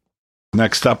participating.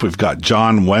 Next up, we've got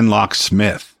John Wenlock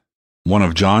Smith. One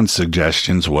of John's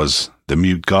suggestions was The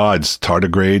Mute Gods,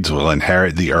 Tardigrades Will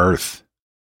Inherit the Earth.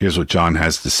 Here's what John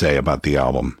has to say about the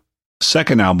album.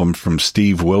 Second album from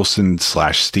Steve Wilson /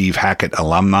 Steve Hackett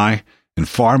alumni, and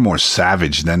far more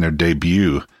savage than their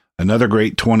debut. Another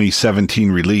great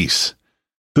 2017 release.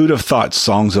 Who'd have thought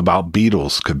songs about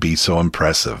Beatles could be so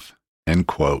impressive? End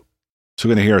quote. So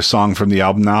we're going to hear a song from the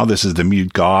album now. This is The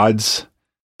Mute Gods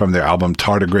from their album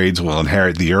Tardigrades Will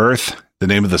Inherit the Earth. The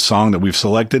name of the song that we've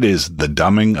selected is The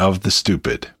Dumbing of the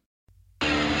Stupid.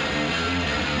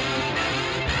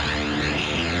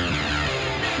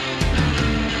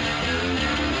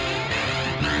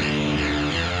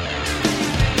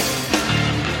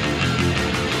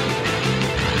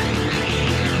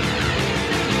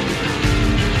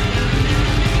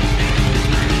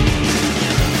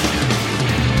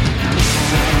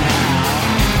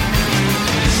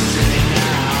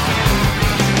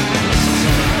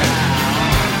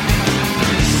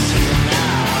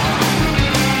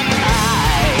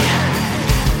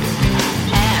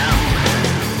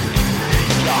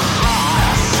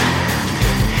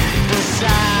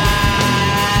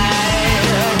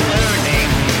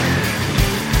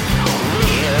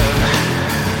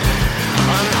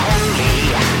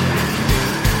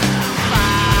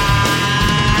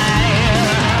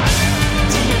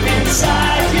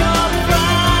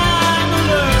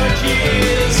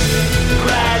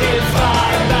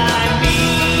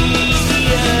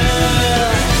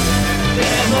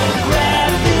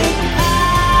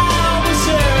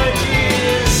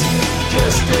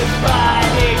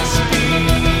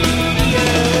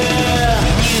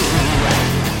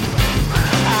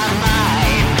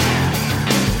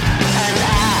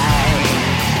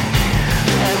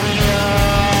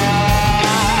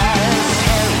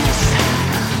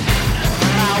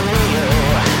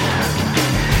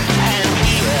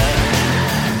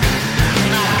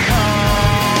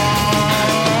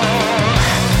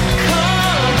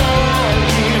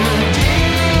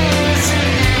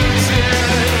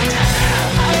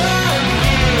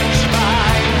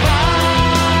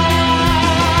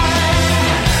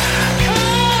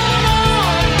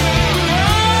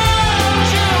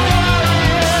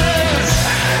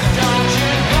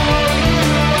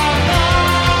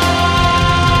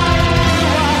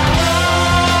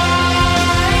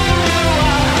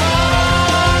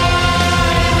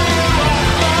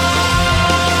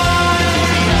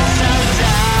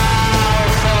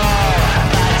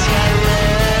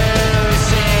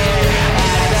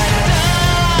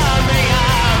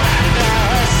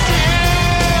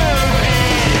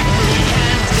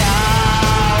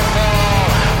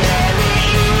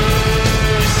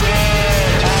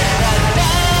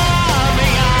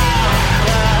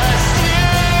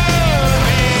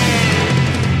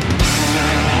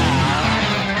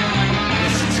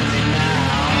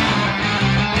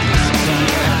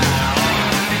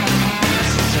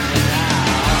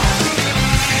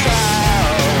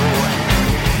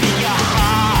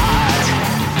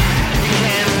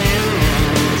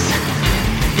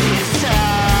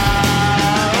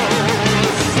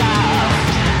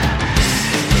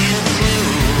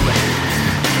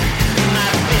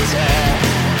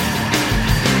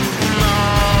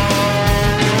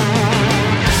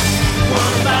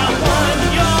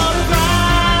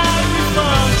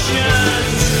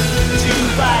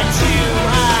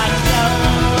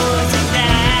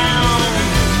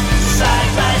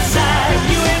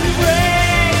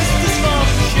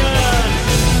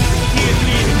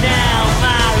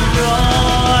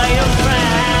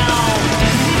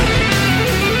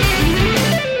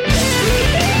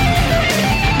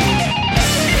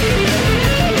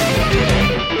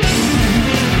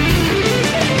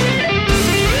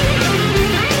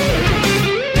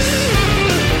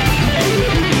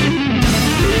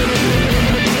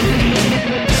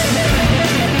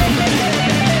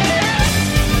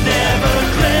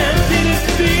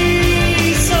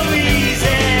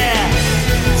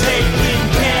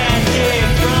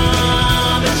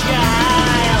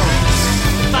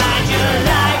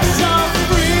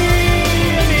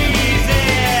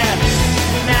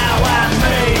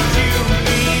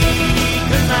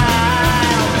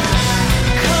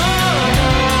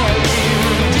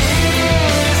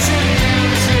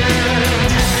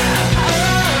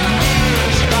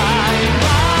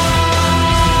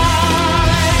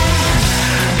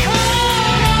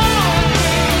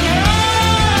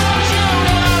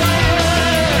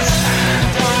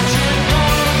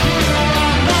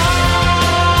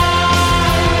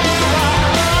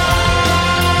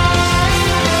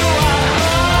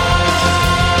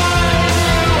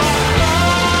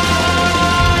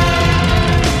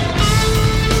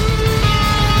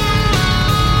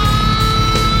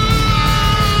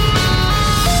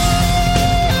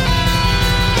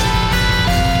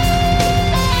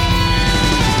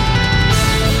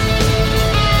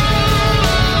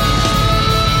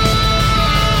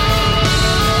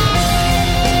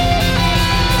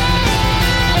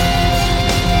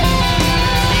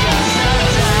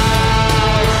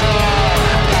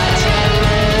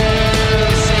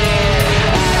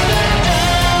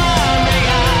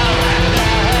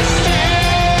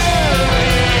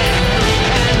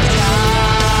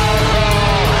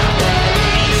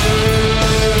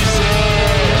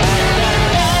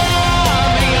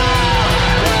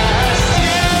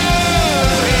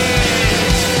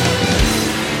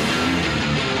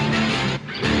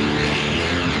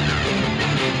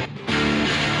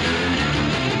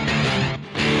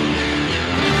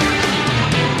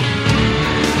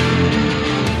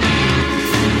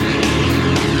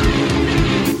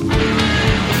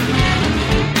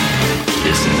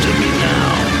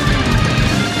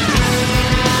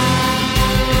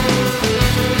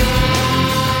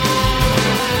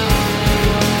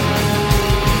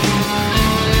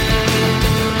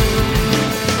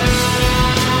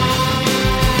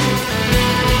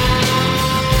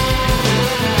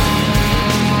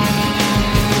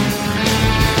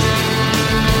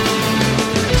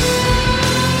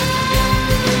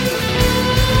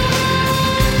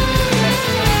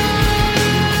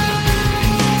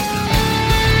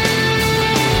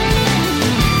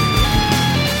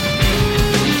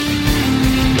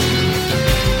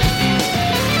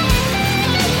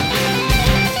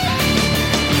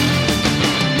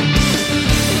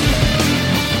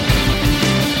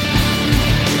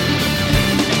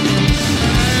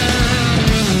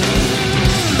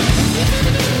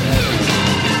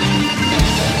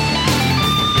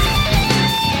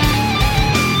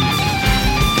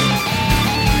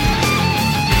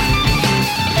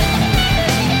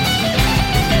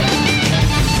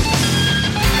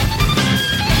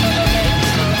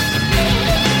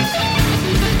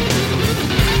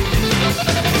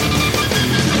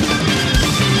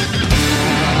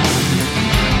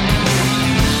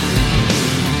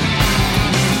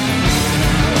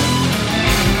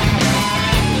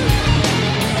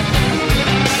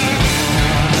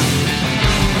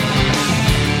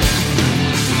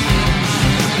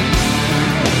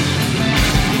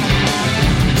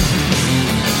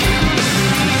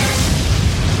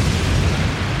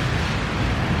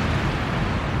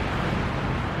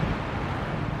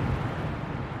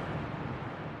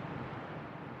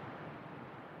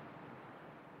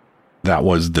 That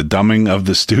was The Dumbing of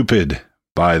the Stupid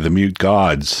by the Mute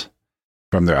Gods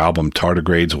from their album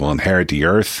Tardigrades Will Inherit the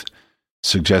Earth,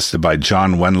 suggested by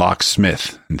John Wenlock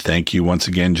Smith. And thank you once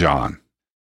again, John.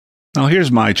 Now here's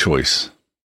my choice.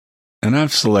 And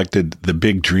I've selected The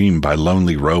Big Dream by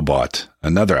Lonely Robot,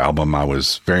 another album I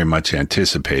was very much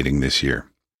anticipating this year.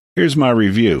 Here's my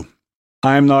review.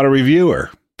 I am not a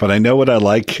reviewer, but I know what I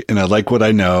like, and I like what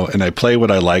I know, and I play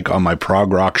what I like on my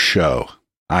prog rock show.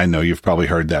 I know you've probably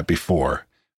heard that before,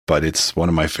 but it's one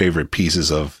of my favorite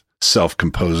pieces of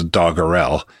self-composed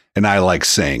doggerel, and I like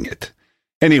saying it.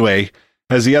 Anyway,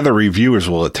 as the other reviewers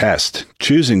will attest,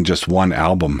 choosing just one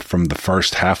album from the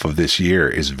first half of this year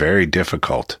is very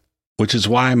difficult, which is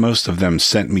why most of them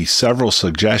sent me several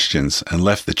suggestions and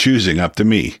left the choosing up to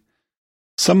me.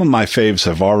 Some of my faves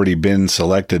have already been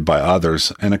selected by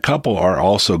others, and a couple are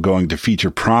also going to feature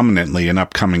prominently in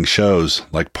upcoming shows,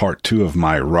 like part 2 of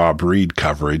my Rob Reed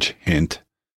coverage, hint.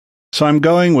 So I'm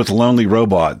going with Lonely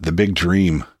Robot, The Big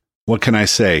Dream. What can I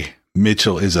say?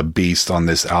 Mitchell is a beast on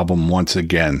this album once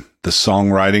again. The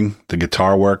songwriting, the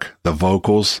guitar work, the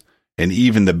vocals, and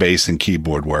even the bass and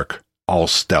keyboard work, all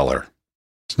stellar.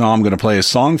 So now I'm going to play a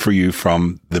song for you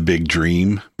from The Big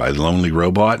Dream by Lonely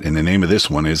Robot, and the name of this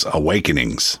one is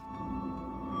Awakenings.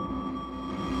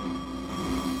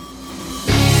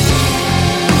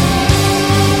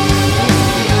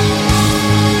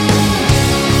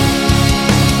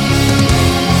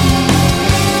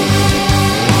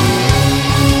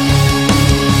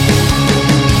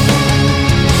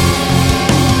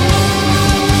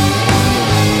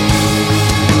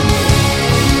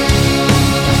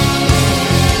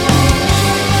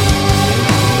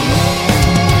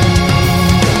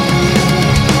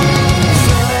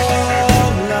 Fly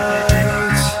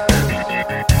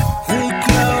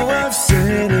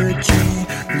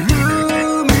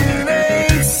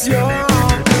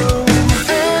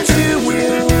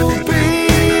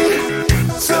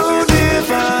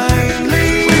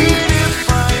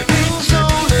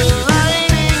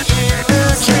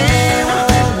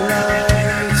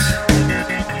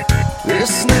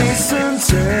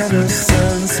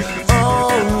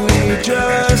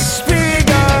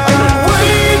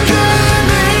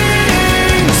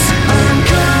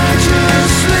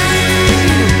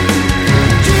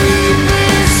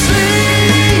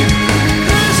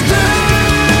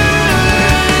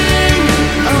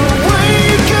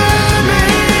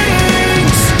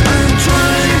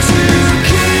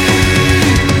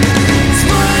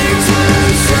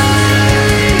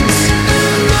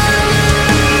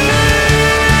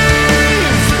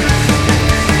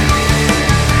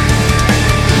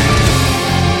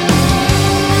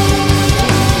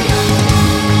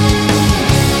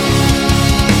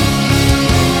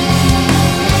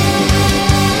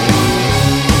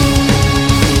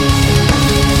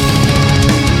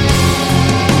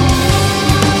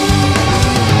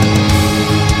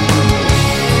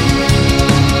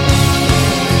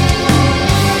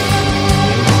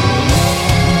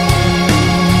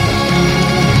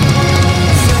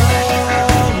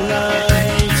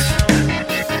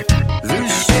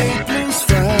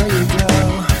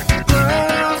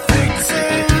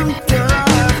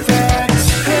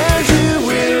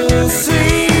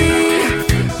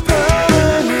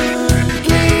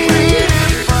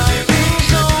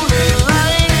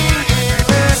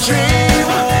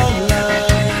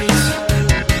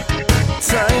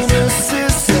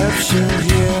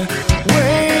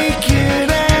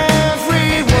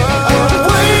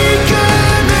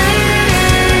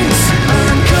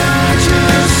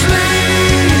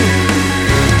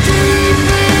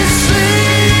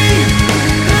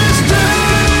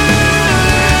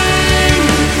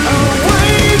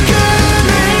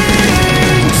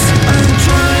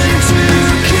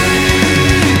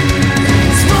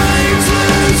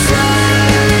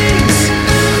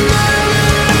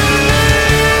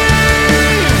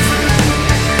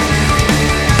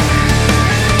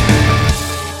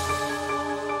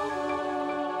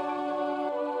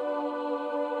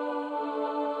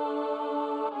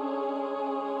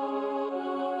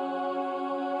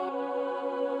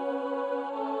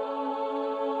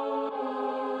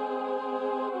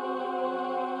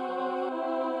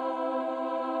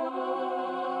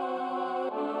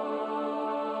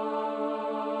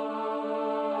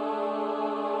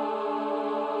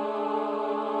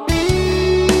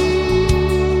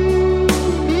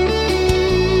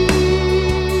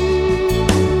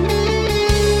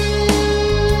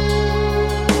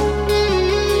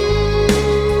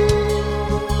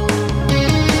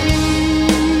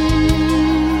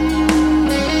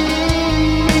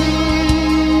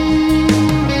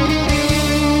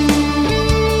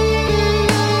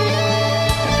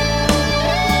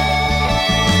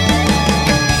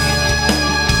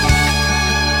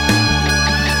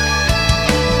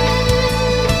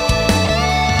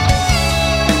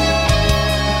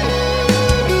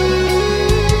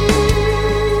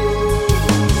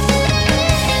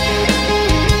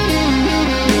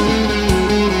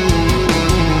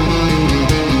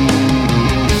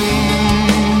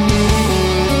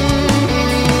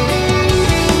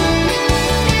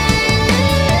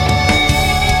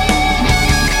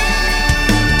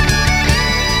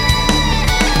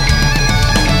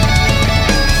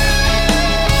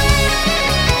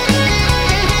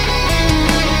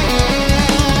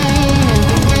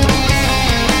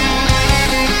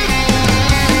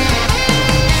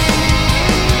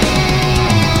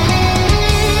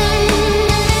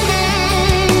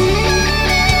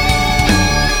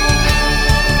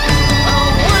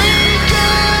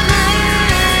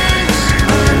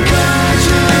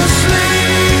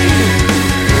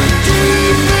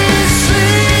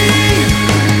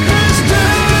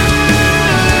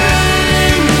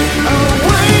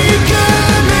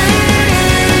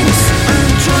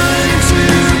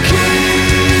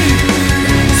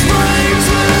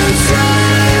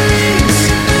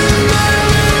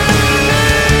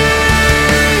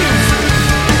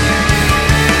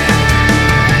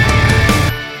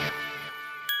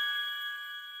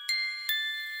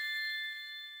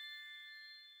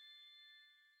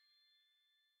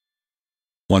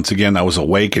Once again, that was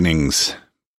Awakenings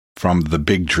from The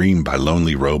Big Dream by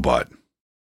Lonely Robot.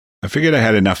 I figured I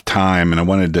had enough time and I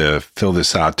wanted to fill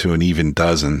this out to an even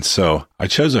dozen, so I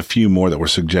chose a few more that were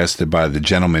suggested by the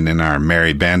gentlemen in our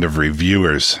merry band of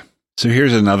reviewers. So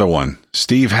here's another one.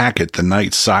 Steve Hackett, The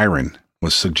Night Siren,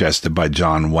 was suggested by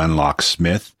John Wenlock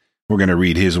Smith. We're going to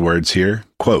read his words here.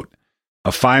 Quote,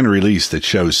 a fine release that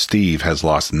shows Steve has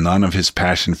lost none of his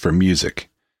passion for music.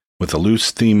 With a loose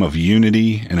theme of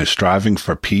unity and a striving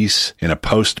for peace in a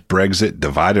post-Brexit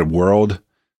divided world,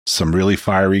 some really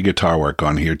fiery guitar work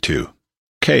on here too.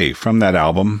 Okay, from that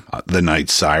album, The Night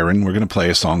Siren, we're going to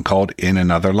play a song called In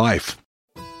Another Life.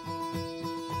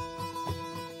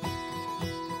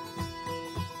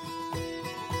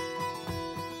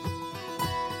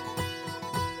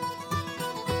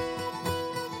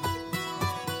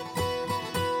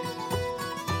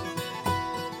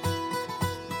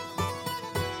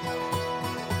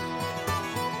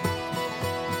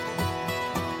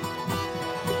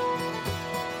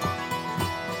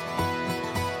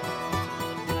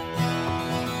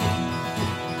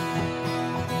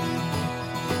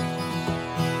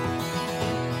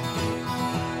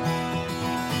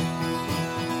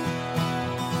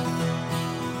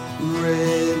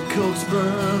 Redcoats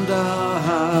burned our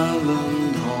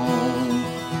Highland home.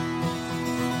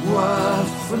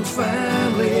 Wife and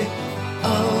family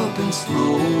up in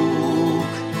smoke.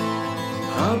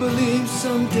 I believe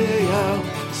someday I'll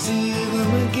see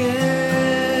them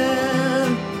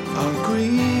again. I'll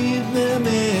greet them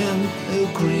in a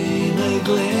greener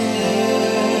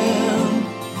glen.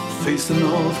 Face the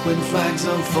north when flags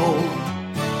unfold.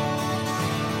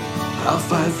 I'll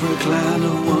fight for a clan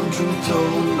of one true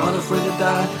told. Not afraid to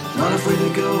die, not afraid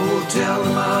to go. Tell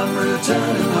them I'm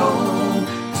returning home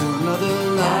to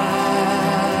another life.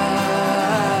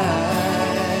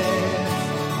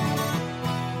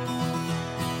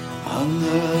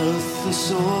 Unearth the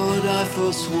sword I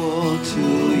forswore to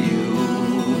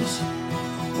use.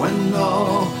 When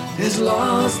all is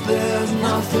lost, there's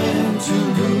nothing to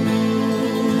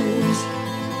lose.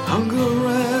 Hunger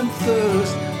and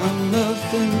thirst are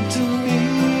nothing to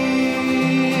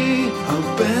me.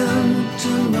 I'll bend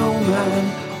to no man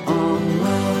on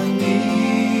my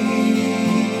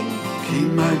knee. Keep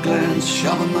my glance,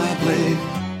 sharpen my blade.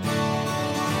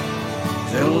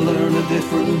 They'll learn a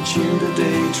different tune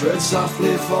today. Tread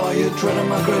softly for you, tread on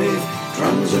my grave.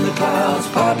 Drums in the clouds,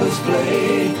 pipers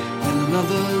play in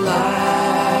another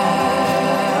life.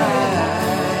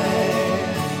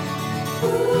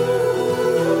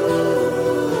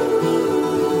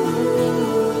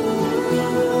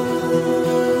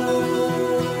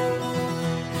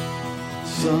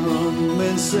 Some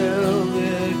men sell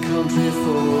their country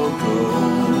for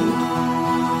gold,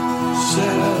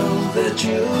 sell their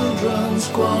children,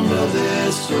 squander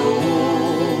their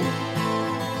soul.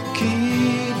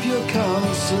 Keep your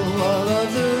counsel while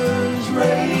others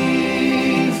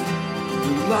rave.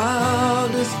 The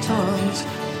loudest tongues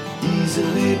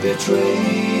easily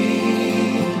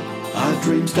betray. I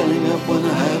dream standing up when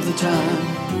I have the time.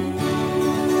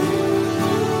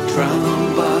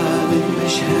 Drowned by an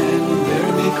English hand,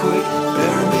 bury me quick,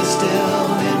 bury me still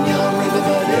in your river,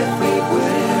 but if it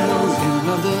will, in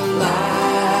another life.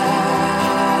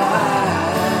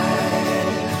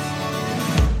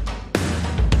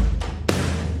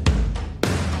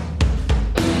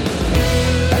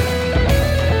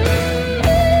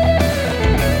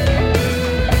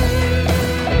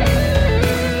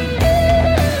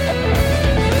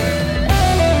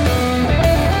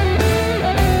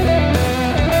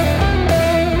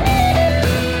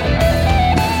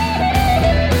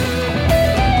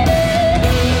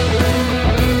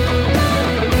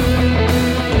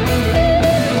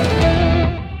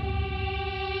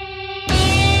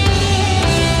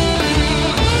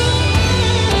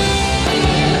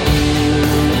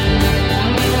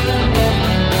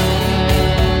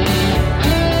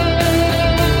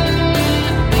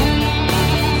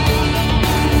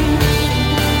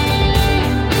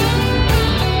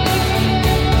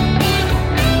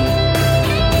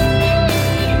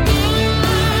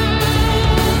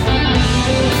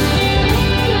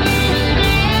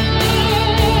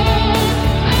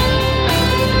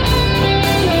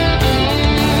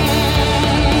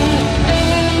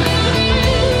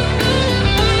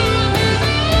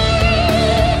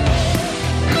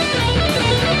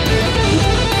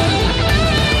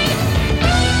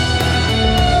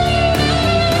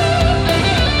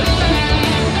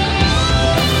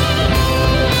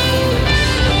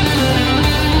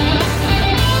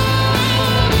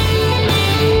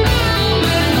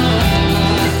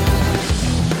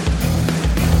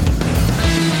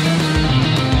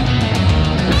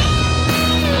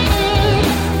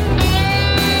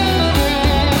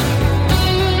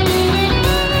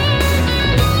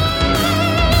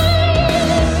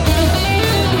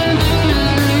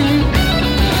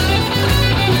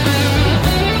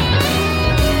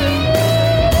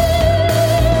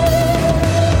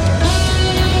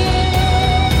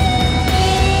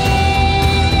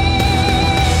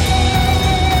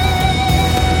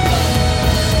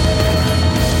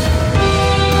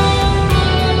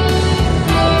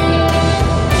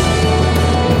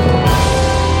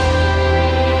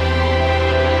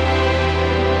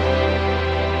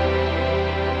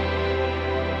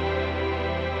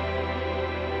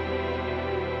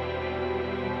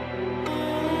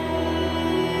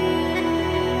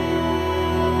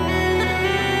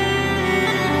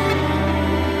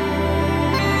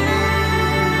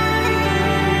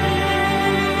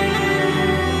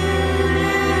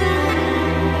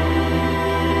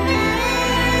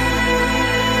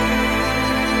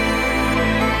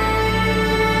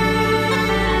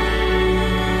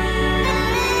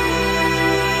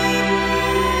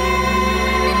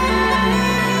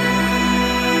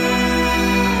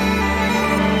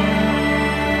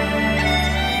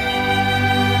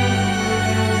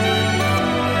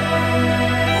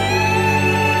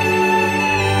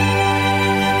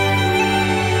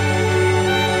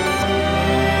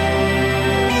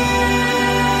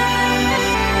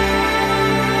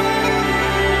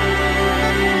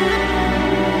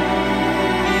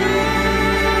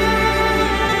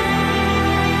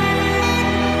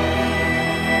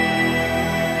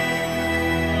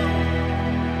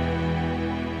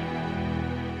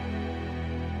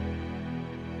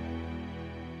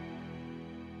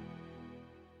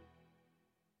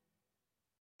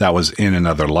 That was In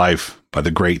Another Life by the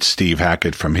great Steve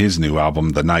Hackett from his new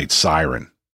album, The Night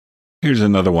Siren. Here's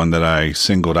another one that I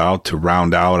singled out to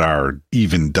round out our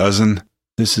even dozen.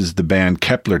 This is the band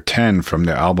Kepler 10 from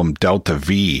their album Delta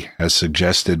V, as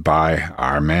suggested by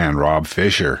our man Rob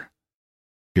Fisher.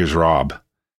 Here's Rob.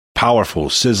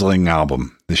 Powerful, sizzling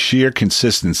album. The sheer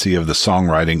consistency of the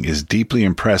songwriting is deeply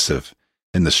impressive,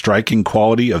 and the striking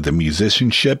quality of the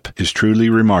musicianship is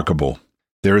truly remarkable.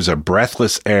 There is a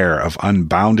breathless air of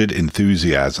unbounded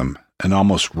enthusiasm, an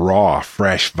almost raw,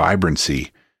 fresh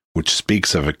vibrancy, which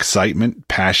speaks of excitement,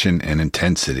 passion, and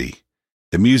intensity.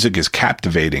 The music is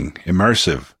captivating,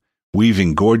 immersive,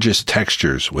 weaving gorgeous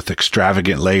textures with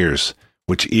extravagant layers,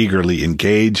 which eagerly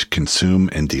engage, consume,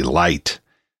 and delight.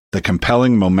 The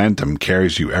compelling momentum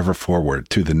carries you ever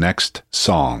forward to the next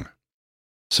song.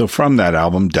 So from that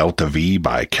album, Delta V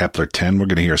by Kepler 10, we're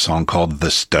going to hear a song called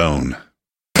The Stone.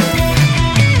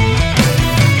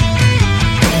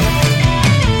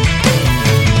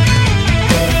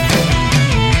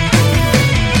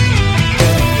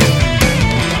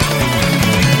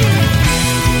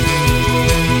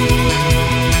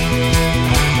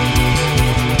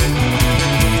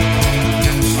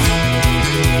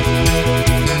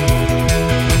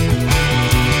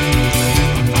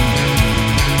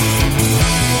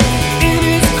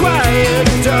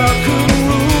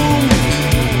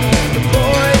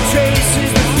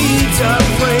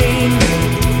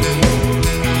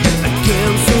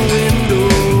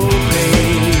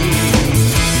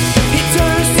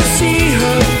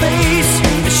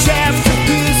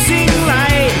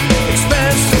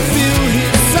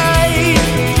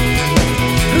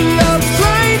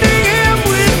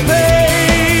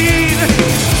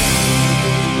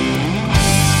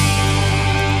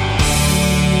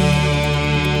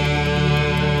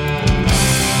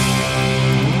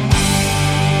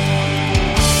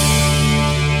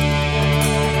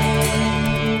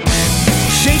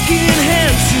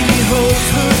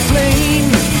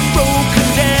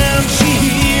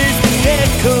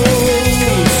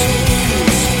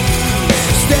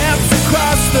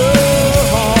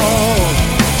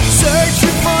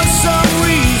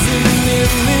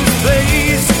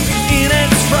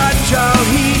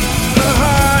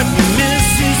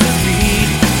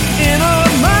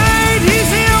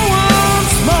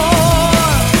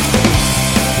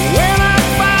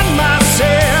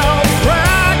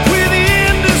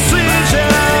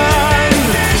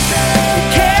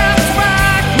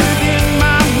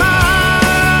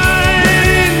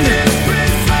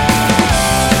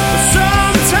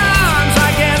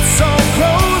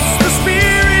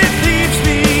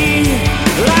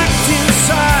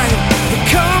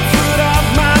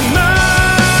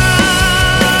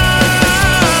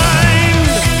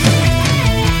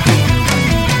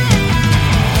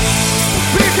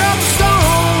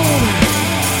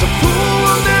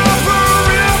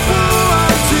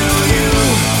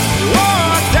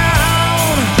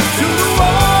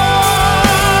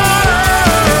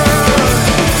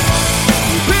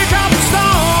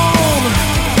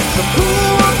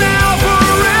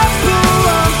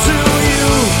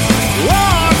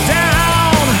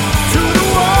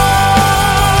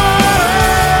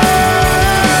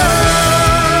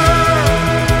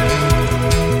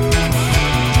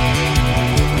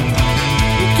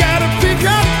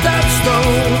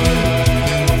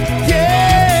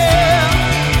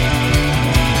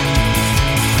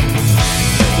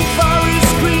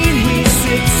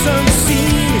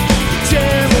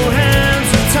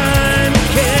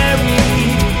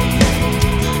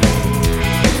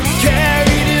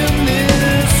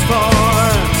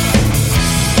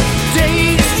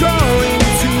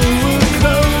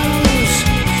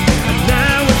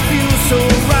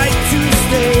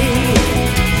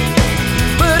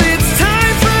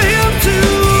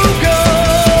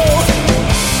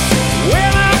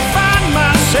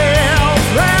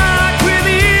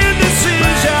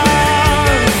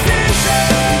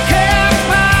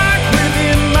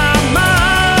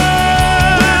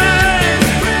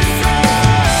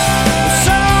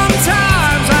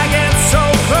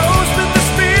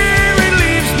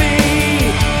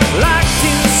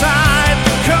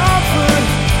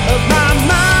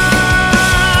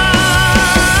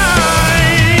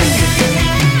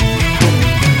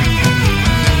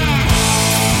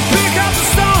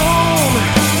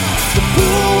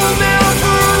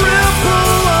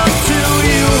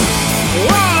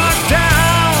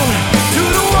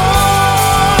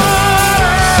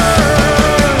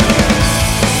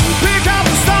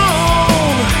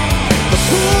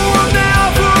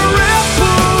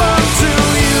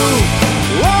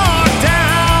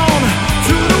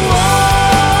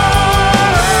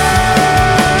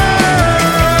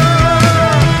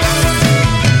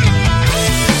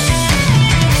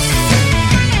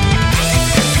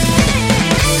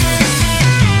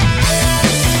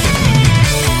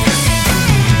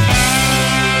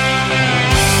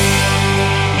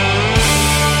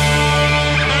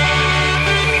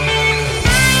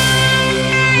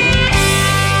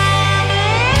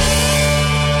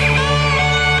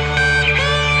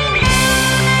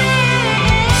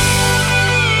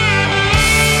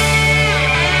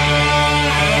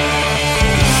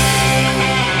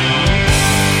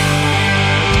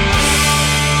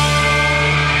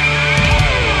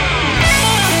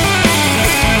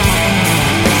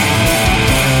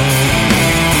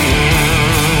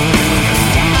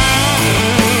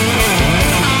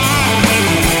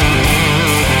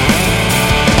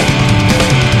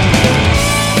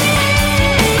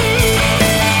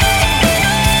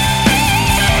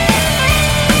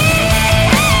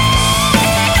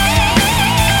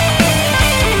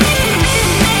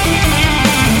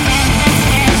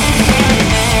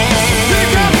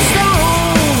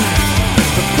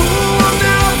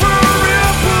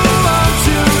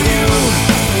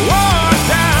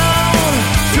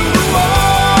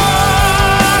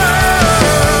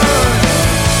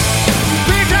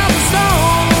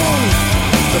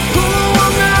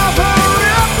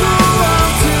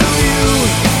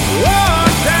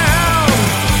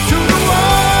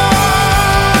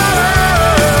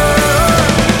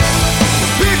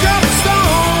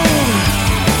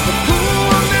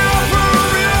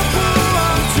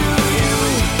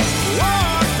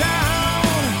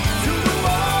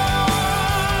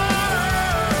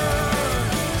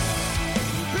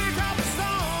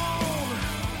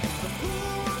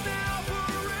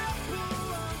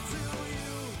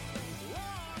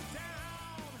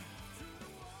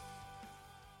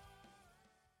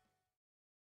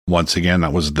 Once again,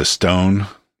 that was The Stone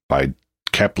by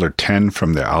Kepler 10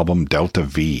 from their album Delta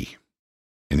V.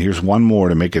 And here's one more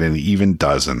to make it an even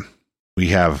dozen. We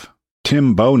have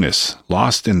Tim Bonus,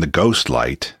 Lost in the Ghost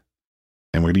Light.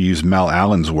 And we're going to use Mel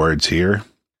Allen's words here.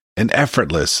 An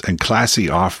effortless and classy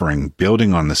offering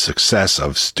building on the success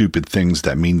of Stupid Things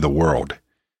That Mean the World.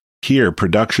 Here,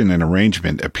 production and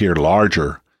arrangement appear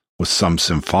larger, with some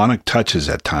symphonic touches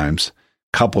at times,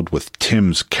 coupled with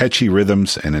Tim's catchy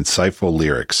rhythms and insightful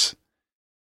lyrics.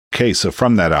 Okay, so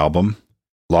from that album,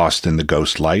 Lost in the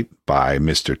Ghost Light by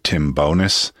Mr. Tim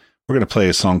Bonus, we're going to play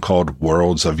a song called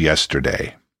Worlds of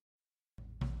Yesterday.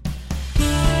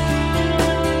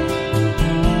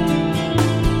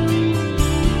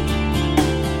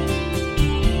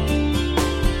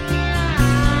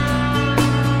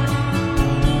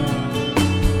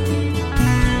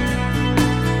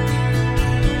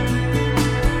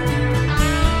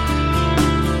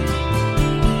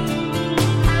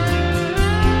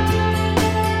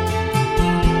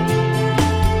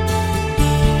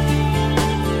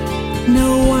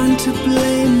 No one to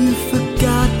blame, you've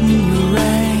forgotten your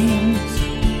aims.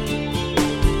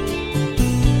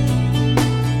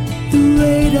 The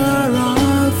radar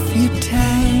off you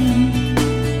tame.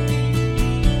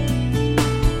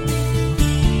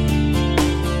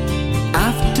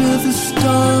 After the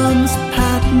storm's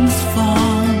patterns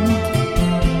formed,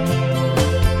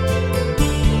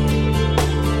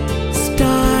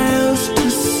 styles to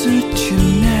suit your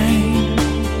name.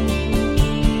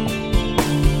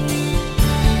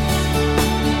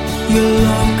 You're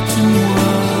locked in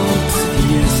worlds of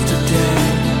yesterday,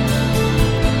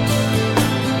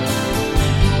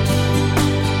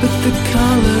 but the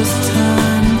colors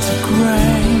turn to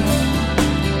grey.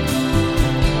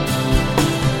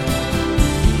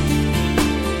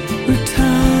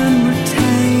 Return,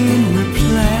 retain,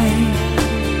 replay.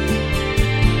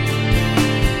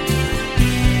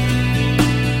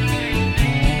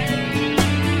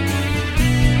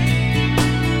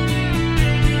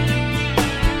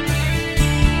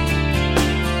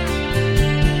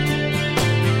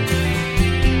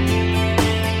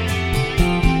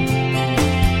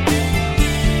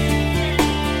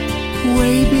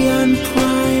 Way beyond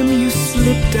prime, you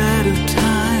slipped out of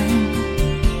time.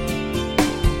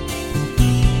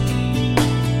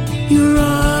 Your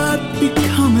art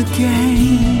become a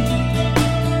game.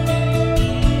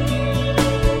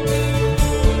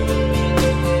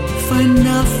 Find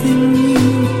nothing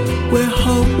new where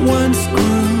hope once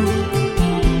grew.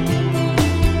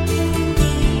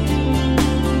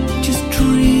 Just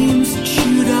dreams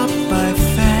chewed up by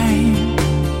fame.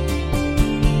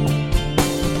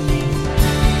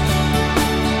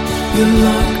 You're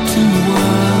locked in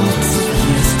worlds of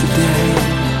yesterday,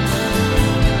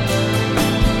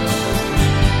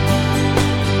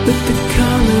 but the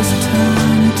colors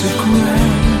turn to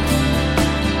grey.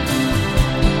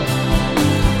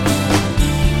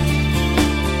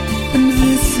 And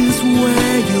this is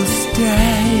where you'll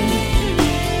stay.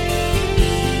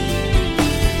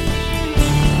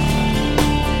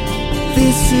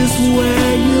 This is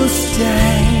where you'll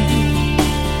stay.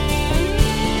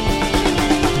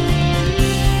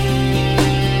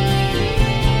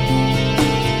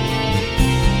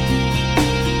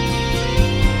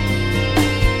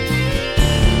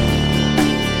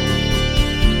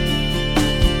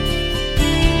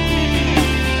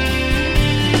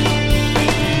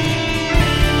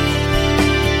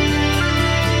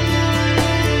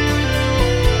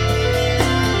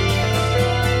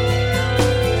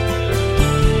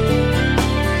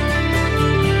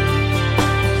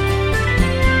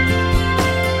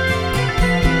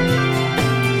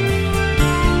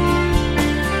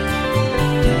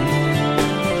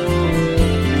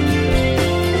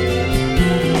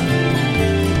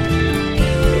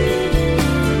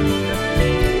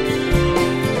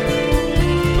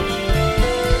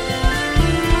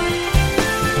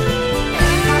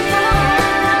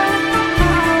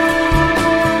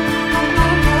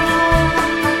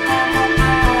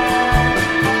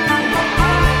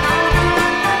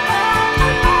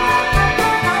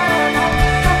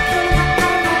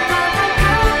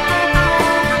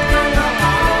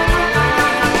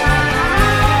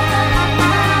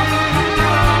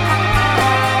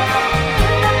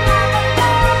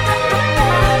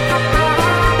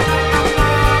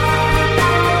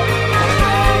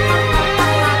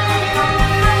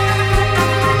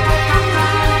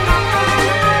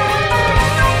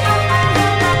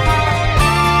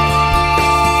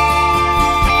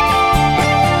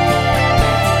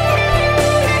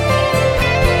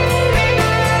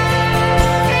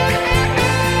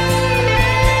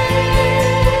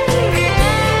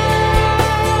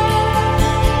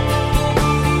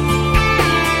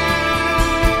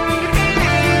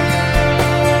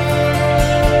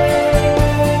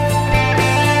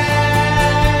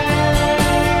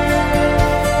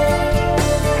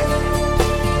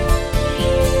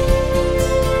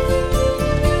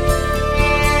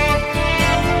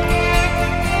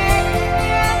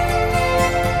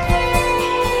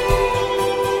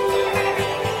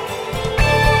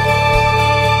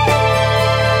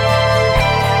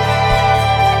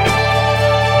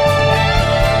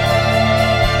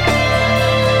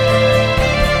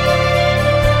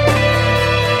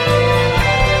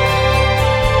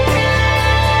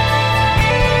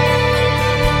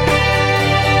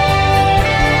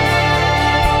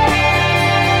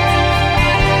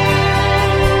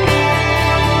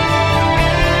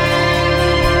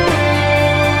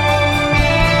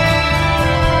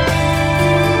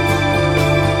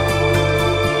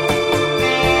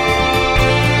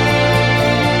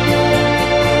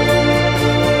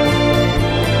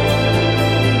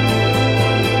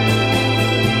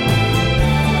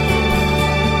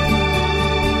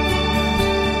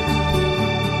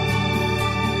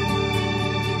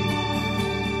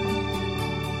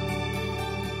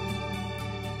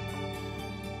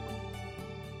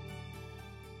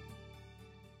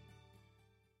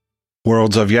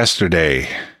 Worlds of Yesterday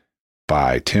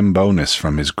by Tim Bonus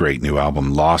from his great new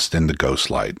album Lost in the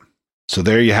Ghostlight. So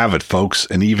there you have it, folks,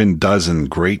 an even dozen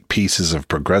great pieces of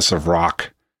progressive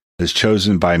rock as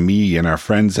chosen by me and our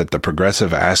friends at the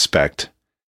Progressive Aspect.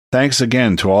 Thanks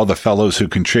again to all the fellows who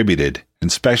contributed,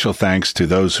 and special thanks to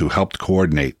those who helped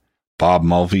coordinate, Bob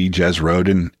Mulvey, Jez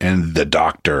Roden, and the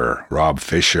Doctor, Rob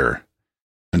Fisher.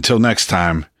 Until next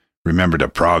time, remember to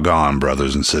prog on,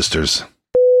 brothers and sisters.